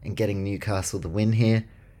role in getting Newcastle the win here.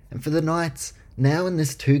 And for the Knights, now in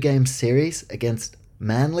this 2-game series against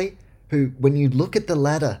Manly, who, when you look at the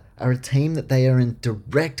ladder, are a team that they are in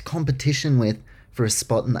direct competition with for a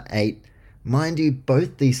spot in the 8. Mind you,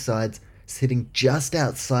 both these sides sitting just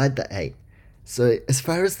outside the 8. So as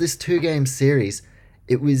far as this 2-game series,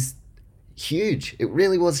 it was huge. It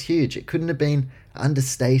really was huge. It couldn't have been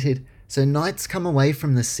understated. So Knights come away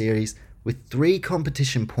from this series with 3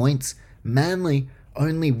 competition points. Manly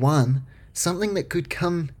only 1, something that could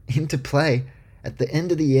come into play at the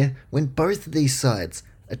end of the year when both of these sides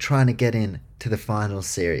are trying to get in to the finals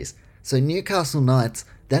series. So Newcastle Knights,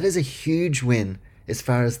 that is a huge win as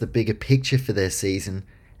far as the bigger picture for their season.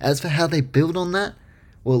 As for how they build on that,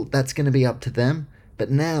 well, that's going to be up to them.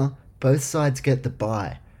 But now, both sides get the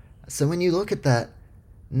bye. So when you look at that,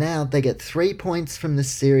 now they get 3 points from this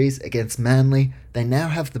series against Manly. They now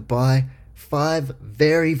have the bye, 5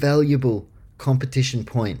 very valuable competition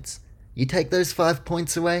points. You take those 5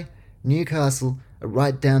 points away, Newcastle are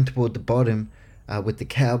right down toward the bottom with the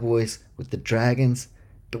Cowboys, with the Dragons.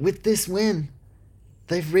 But with this win,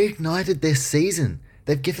 they've reignited their season.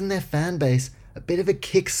 They've given their fan base a bit of a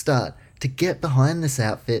kickstart to get behind this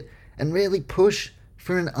outfit and really push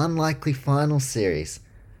for an unlikely final series.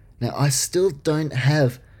 Now, I still don't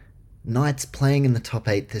have Knights playing in the top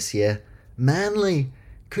 8 this year. Manly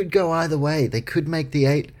could go either way. They could make the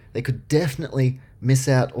 8. They could definitely miss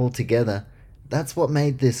out altogether. That's what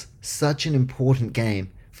made this such an important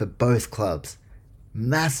game for both clubs.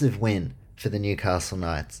 Massive win for the Newcastle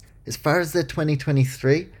Knights. As far as their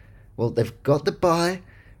 2023, well, they've got the bye,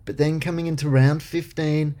 but then coming into round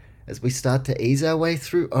 15, as we start to ease our way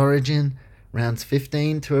through Origin, rounds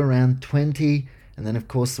 15 to around 20, and then of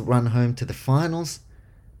course the run home to the finals,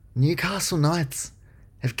 Newcastle Knights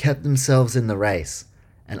have kept themselves in the race.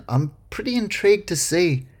 And I'm pretty intrigued to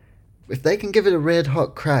see if they can give it a red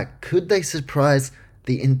hot crack. Could they surprise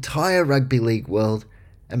the entire rugby league world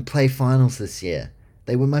and play finals this year?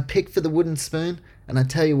 They were my pick for the wooden spoon, and I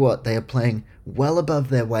tell you what, they are playing well above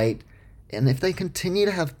their weight. And if they continue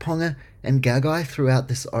to have Ponga and Gagai throughout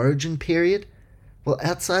this origin period, well,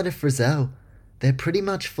 outside of Frizzell, they're pretty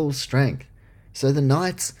much full strength. So the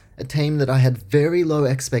Knights, a team that I had very low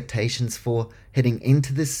expectations for heading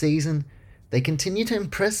into this season, they continue to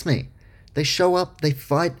impress me. They show up, they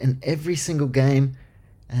fight in every single game,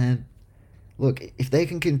 and look, if they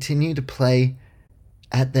can continue to play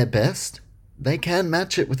at their best, they can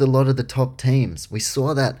match it with a lot of the top teams. We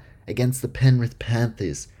saw that against the Penrith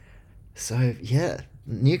Panthers. So yeah,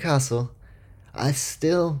 Newcastle, I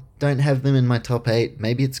still don't have them in my top 8.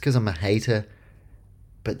 Maybe it's because I'm a hater,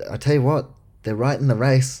 but I tell you what, they're right in the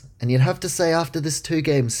race. And you'd have to say after this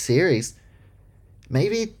 2-game series,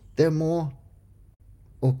 maybe they're more,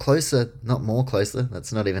 or closer, not more closer,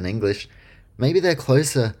 that's not even English, maybe they're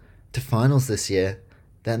closer to finals this year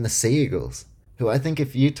than the Sea Eagles, who I think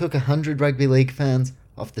if you took 100 rugby league fans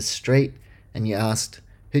off the street and you asked,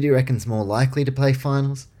 who do you reckon's more likely to play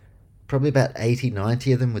finals? Probably about 80,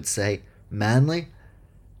 90 of them would say Manly.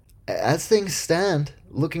 As things stand,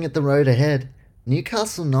 looking at the road ahead,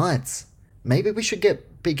 Newcastle Knights, maybe we should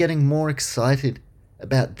be getting more excited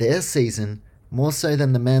about their season more so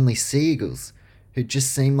than the Manly Sea Eagles, who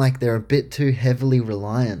just seem like they're a bit too heavily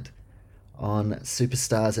reliant on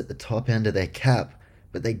superstars at the top end of their cap,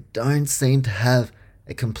 but they don't seem to have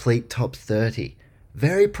a complete top 30.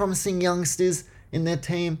 Very promising youngsters in their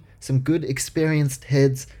team, some good experienced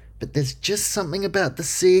heads, but there's just something about the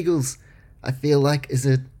Seagulls I feel like is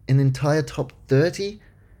an entire top 30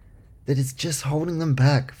 that is just holding them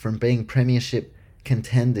back from being premiership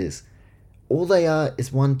contenders. All they are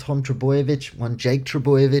is one Tom Trbojevic, one Jake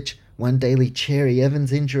Trbojevic, one Daly Cherry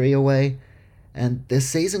Evans injury away, and their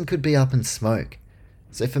season could be up in smoke.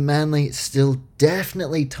 So for Manly, still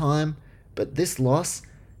definitely time, but this loss,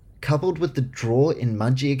 coupled with the draw in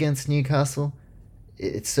Mudgee against Newcastle,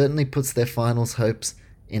 it certainly puts their finals hopes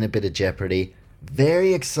in a bit of jeopardy.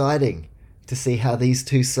 Very exciting to see how these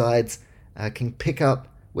two sides can pick up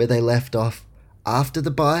where they left off after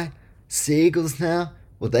the bye. Sea Eagles now,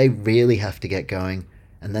 well, they really have to get going,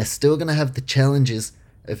 and they're still going to have the challenges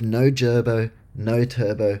of no Gerbo, no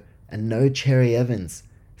Turbo, and no Cherry Evans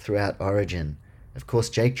throughout Origin. Of course,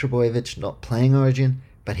 Jake Trbojevic not playing Origin,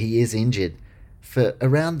 but he is injured for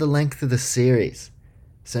around the length of the series.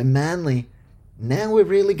 So Manly, now we're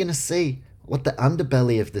really going to see what the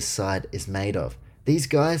underbelly of this side is made of. These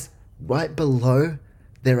guys, right below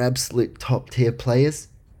their absolute top tier players,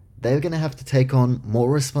 they're going to have to take on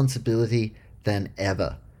more responsibility than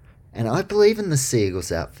ever. And I believe in the Sea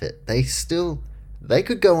Eagles outfit. They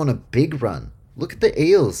could go on a big run. Look at the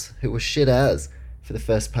Eels, who were shit as for the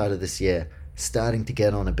first part of this year, starting to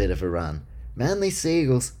get on a bit of a run. Manly Sea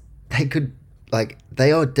Eagles,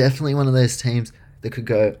 they are definitely one of those teams that could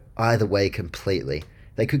go either way completely.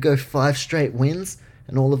 They could go 5 straight wins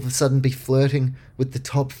and all of a sudden be flirting with the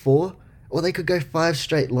top 4, or they could go 5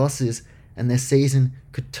 straight losses and their season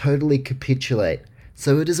could totally capitulate.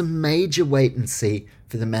 So it is a major wait and see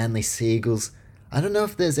for the Manly Sea Eagles. I don't know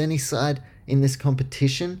if there's any side in this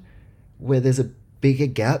competition where there's a bigger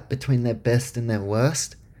gap between their best and their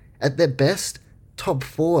worst. At their best, top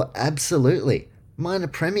 4, absolutely. Minor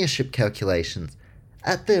premiership calculations.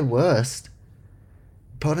 At their worst,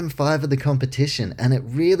 bottom 5 of the competition, and it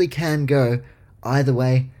really can go either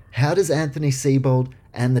way. How does Anthony Seibold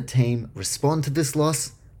and the team respond to this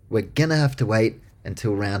loss? We're gonna have to wait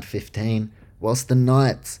until round 15. Whilst the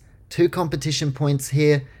Knights, 2 competition points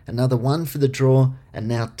here, another 1 for the draw, and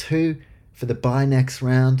now 2 for the bye next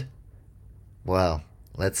round. Well,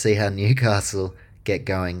 let's see how Newcastle get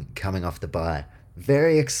going coming off the bye.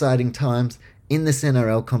 Very exciting times in this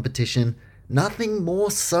NRL competition. Nothing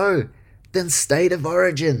more so than State of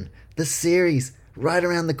Origin, the series right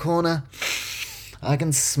around the corner. I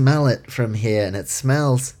can smell it from here, and it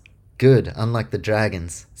smells good, unlike the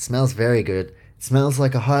Dragons. It smells very good. It smells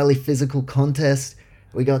like a highly physical contest.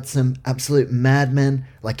 We got some absolute madmen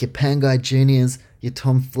like your Pangai Juniors, your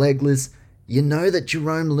Tom Fleglers. You know that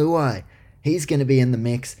Jerome Luai, he's going to be in the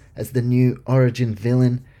mix as the new Origin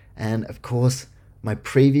villain. And of course, my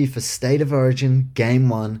preview for State of Origin Game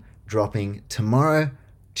 1 dropping tomorrow,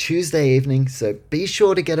 Tuesday evening. So be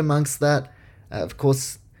sure to get amongst that. Of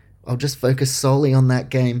course, I'll just focus solely on that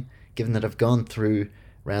game, given that I've gone through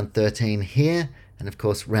round 13 here. And of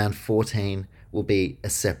course, round 14 will be a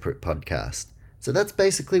separate podcast. So that's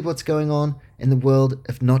basically what's going on in the world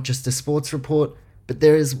of Not Just a Sports Report. But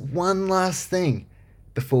there is one last thing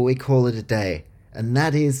before we call it a day, and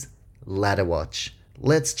that is Ladder Watch.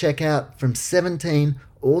 Let's check out from 17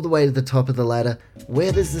 all the way to the top of the ladder.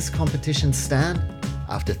 Where does this competition stand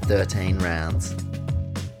after 13 rounds?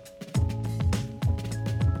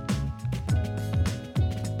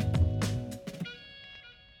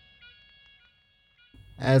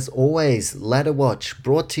 As always, Ladder Watch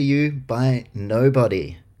brought to you by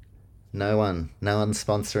nobody. No one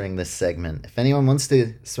sponsoring this segment. If anyone wants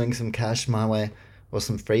to swing some cash my way or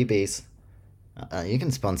some freebies, you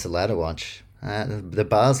can sponsor Ladder Watch. The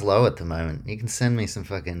bar's low at the moment. You can send me some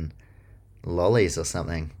fucking lollies or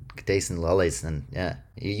something. Decent lollies, and yeah,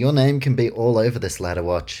 your name can be all over this Ladder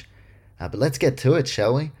Watch. But let's get to it,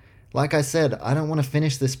 shall we? Like I said, I don't want to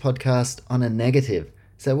finish this podcast on a negative,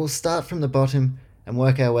 so we'll start from the bottom and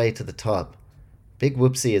work our way to the top. Big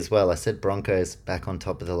whoopsie as well. I said Broncos back on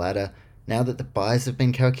top of the ladder. Now that the buys have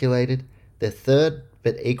been calculated, they're third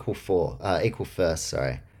but equal first,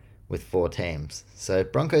 with 4 teams. So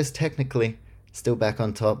Broncos technically still back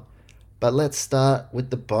on top. But let's start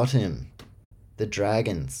with the bottom. The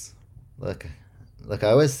Dragons. Look, I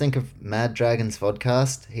always think of Mad Dragons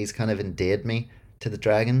Vodcast. He's kind of endeared me to the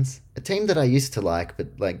Dragons. A team that I used to like, but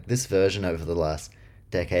like this version over the last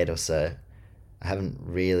decade or so, I haven't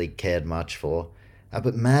really cared much for.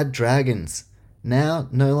 But Mad Dragons, now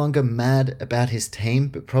no longer mad about his team,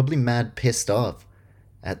 but probably mad pissed off.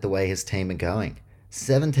 at the way his team are going.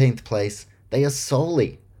 17th place, they are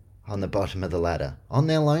solely on the bottom of the ladder, on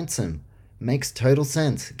their lonesome. Makes total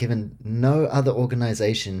sense, given no other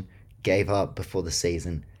organisation gave up before the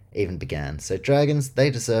season even began. So Dragons, they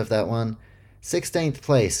deserve that one. 16th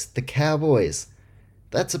place, the Cowboys.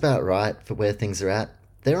 That's about right for where things are at.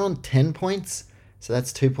 They're on 10 points, so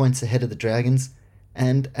that's 2 points ahead of the Dragons,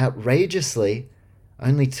 and outrageously,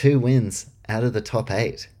 only 2 wins out of the top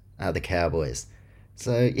 8 are the Cowboys.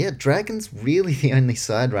 So yeah, Dragons really the only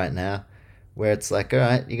side right now where it's like,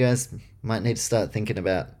 alright, you guys might need to start thinking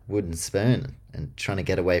about wooden spoon and trying to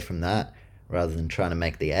get away from that rather than trying to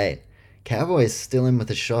make the 8. Cowboys still in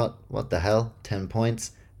with a shot. What the hell? 10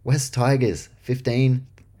 points. West Tigers, 15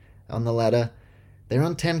 on the ladder. They're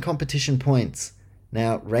on 10 competition points.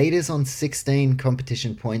 Now, Raiders on 16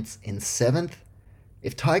 competition points in 7th.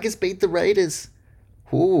 If Tigers beat the Raiders,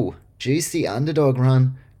 juicy underdog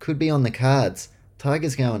run could be on the cards.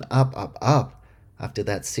 Tigers going up, up, up after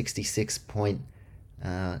that 66-point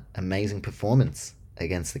amazing performance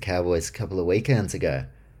against the Cowboys a couple of weekends ago.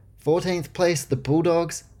 14th place, the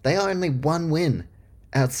Bulldogs. They are only 1 win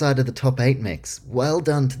outside of the top 8 mix. Well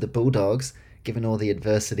done to the Bulldogs, given all the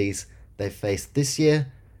adversities they've faced this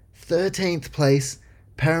year. 13th place,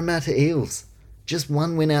 Parramatta Eels. Just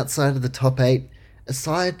 1 win outside of the top 8. A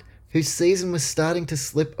side whose season was starting to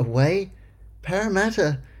slip away.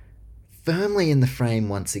 Parramatta firmly in the frame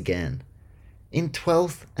once again. In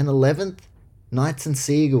 12th and 11th, Knights and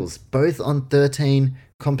Seagulls, both on 13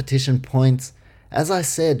 competition points. As I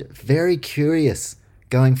said, very curious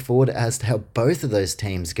going forward as to how both of those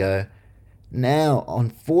teams go. Now, on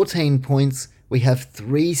 14 points, we have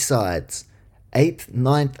 3 sides, 8th,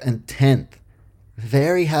 9th, and 10th.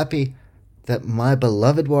 Very happy that my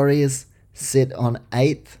beloved Warriors sit on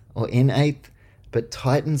 8th or in 8th, but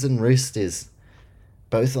Titans and Roosters,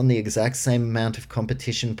 both on the exact same amount of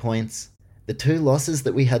competition points. The 2 losses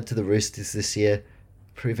that we had to the Roosters this year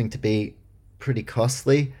proving to be pretty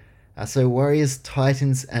costly. So Warriors,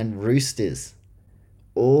 Titans, and Roosters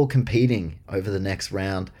all competing over the next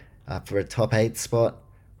round for a top 8 spot.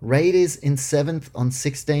 Raiders in 7th on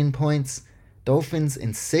 16 points. Dolphins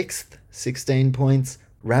in 6th, 16 points.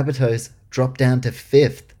 Rabbitohs drop down to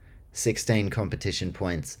 5th, 16 competition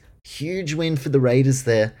points. Huge win for the Raiders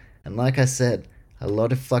there. And like I said, a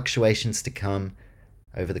lot of fluctuations to come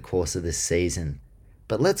over the course of this season.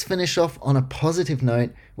 But let's finish off on a positive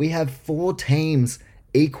note. We have 4 teams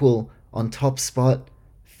equal on top spot.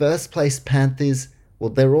 First place Panthers, well,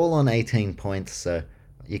 they're all on 18 points, so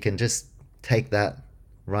you can just take that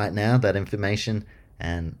right now, that information,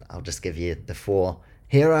 and I'll just give you the 4.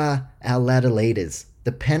 Here are our ladder leaders.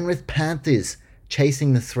 The Penrith Panthers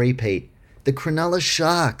chasing the 3-peat. The Cronulla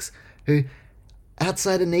Sharks, who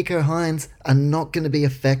outside of Nico Hines are not going to be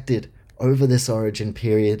affected over this origin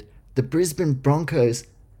period. The Brisbane Broncos,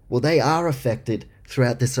 well, they are affected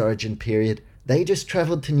throughout this origin period. They just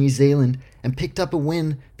travelled to New Zealand and picked up a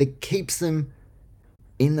win that keeps them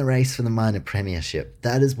in the race for the minor premiership.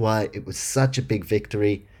 That is why it was such a big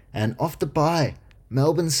victory. And off the bye,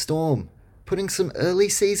 Melbourne Storm, putting some early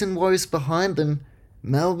season woes behind them.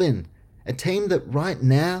 Melbourne, a team that right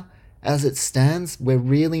now, as it stands, we're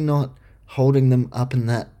really not holding them up in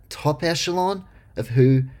that top echelon of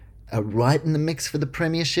who are right in the mix for the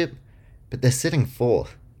premiership, but they're sitting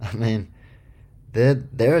 4th. I mean,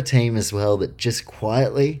 they're a team as well that just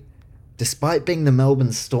quietly, despite being the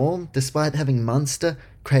Melbourne Storm, despite having Munster,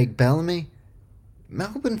 Craig Bellamy,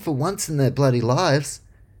 Melbourne for once in their bloody lives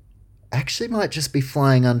actually might just be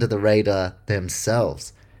flying under the radar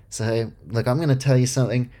themselves. So, look, I'm going to tell you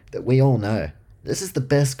something that we all know. This is the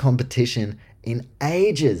best competition in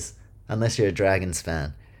ages, unless you're a Dragons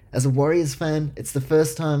fan. As a Warriors fan, it's the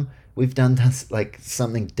first time we've done this, like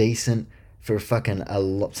something decent for fucking a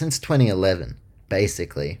lot since 2011,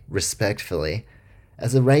 basically, respectfully.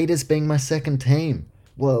 As the Raiders being my second team,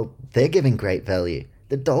 well, they're giving great value.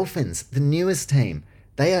 The Dolphins, the newest team,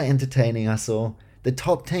 they are entertaining us all. The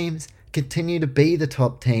top teams continue to be the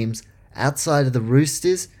top teams outside of the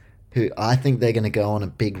Roosters, who I think they're going to go on a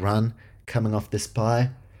big run coming off this bye.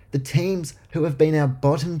 The teams who have been our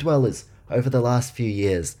bottom dwellers over the last few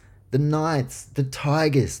years, the Knights, the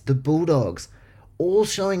Tigers, the Bulldogs, all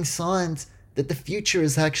showing signs that the future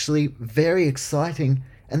is actually very exciting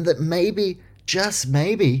and that maybe, just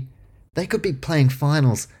maybe, they could be playing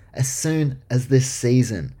finals as soon as this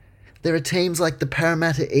season. There are teams like the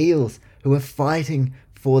Parramatta Eels who are fighting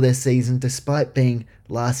for their season despite being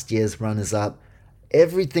last year's runners-up.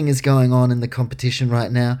 Everything is going on in the competition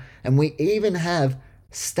right now, and we even have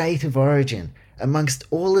State of Origin. Amongst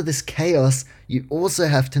all of this chaos, you also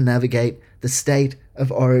have to navigate the State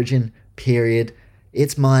of Origin period.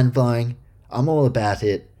 It's mind-blowing. I'm all about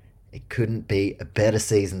it. It couldn't be a better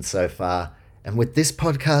season so far. And with this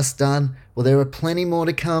podcast done, well, there are plenty more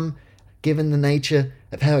to come, given the nature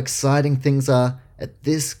of how exciting things are at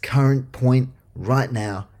this current point right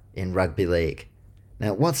now in rugby league.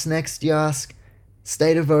 Now, what's next, you ask?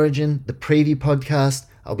 State of Origin, the preview podcast.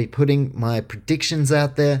 I'll be putting my predictions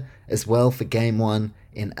out there as well for Game 1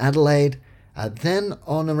 in Adelaide. Then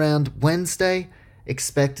on around Wednesday,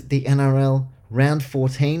 expect the NRL Round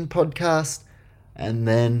 14 podcast. And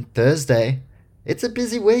then Thursday, it's a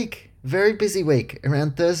busy week, very busy week.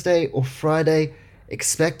 Around Thursday or Friday,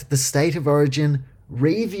 expect the State of Origin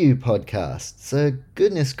review podcast. So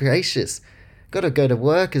goodness gracious, got to go to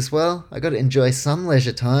work as well. I got to enjoy some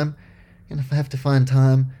leisure time. And if I have to find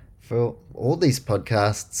time for all these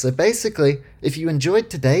podcasts. So basically, if you enjoyed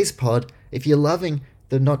today's pod, if you're loving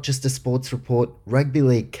the Not Just a Sports Report rugby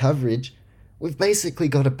league coverage, we've basically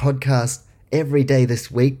got a podcast every day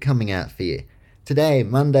this week coming out for you. Today,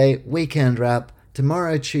 Monday, weekend wrap.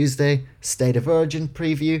 Tomorrow, Tuesday, State of Origin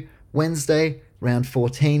preview. Wednesday, Round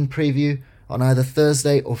 14 preview. On either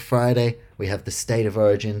Thursday or Friday, we have the State of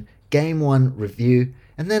Origin Game 1 review.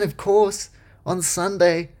 And then, of course, on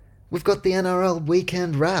Sunday, we've got the NRL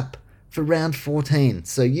weekend wrap for Round 14.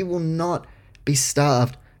 So you will not be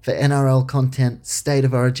starved for NRL content, State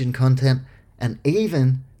of Origin content, and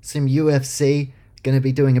even some UFC. Going to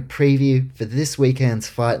be doing a preview for this weekend's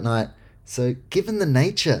fight night. So given the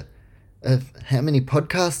nature of how many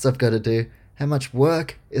podcasts I've got to do, how much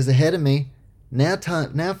work is ahead of me, now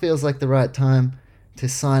feels like the right time to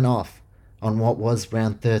sign off on what was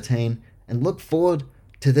round 13 and look forward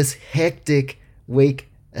to this hectic week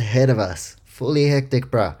ahead of us. Fully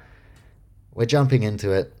hectic, bruh. We're jumping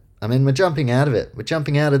into it. We're jumping out of it. We're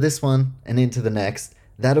jumping out of this one and into the next.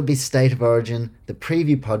 That'll be State of Origin, the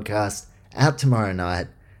preview podcast, out tomorrow night.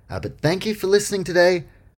 But thank you for listening today.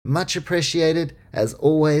 Much appreciated. As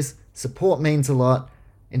always, support means a lot.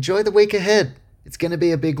 Enjoy the week ahead. It's going to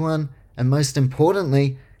be a big one. And most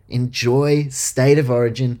importantly, enjoy State of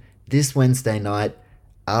Origin this Wednesday night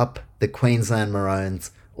up the Queensland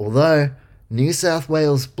Maroons. Although New South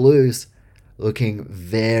Wales Blues looking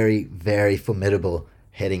very, very formidable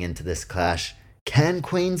heading into this clash. Can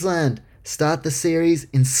Queensland start the series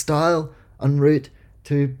in style en route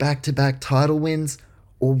to back-to-back title wins?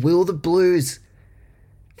 Or will the Blues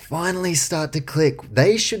finally start to click?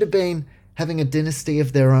 They should have been having a dynasty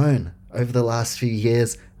of their own over the last few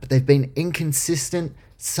years, but they've been inconsistent.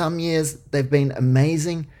 Some years they've been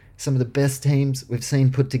amazing, some of the best teams we've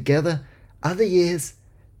seen put together. Other years,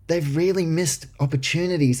 they've really missed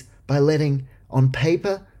opportunities by letting, on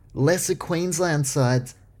paper, lesser Queensland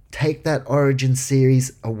sides take that Origin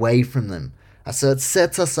series away from them. So it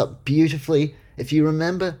sets us up beautifully. If you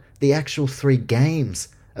remember the actual 3 games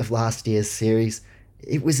of last year's series,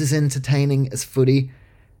 it was as entertaining as footy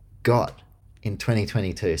got in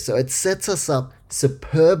 2022. So it sets us up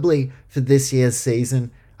superbly for this year's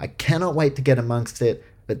season. I cannot wait to get amongst it.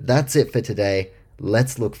 But that's it for today.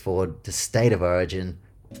 Let's look forward to State of Origin.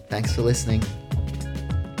 Thanks for listening.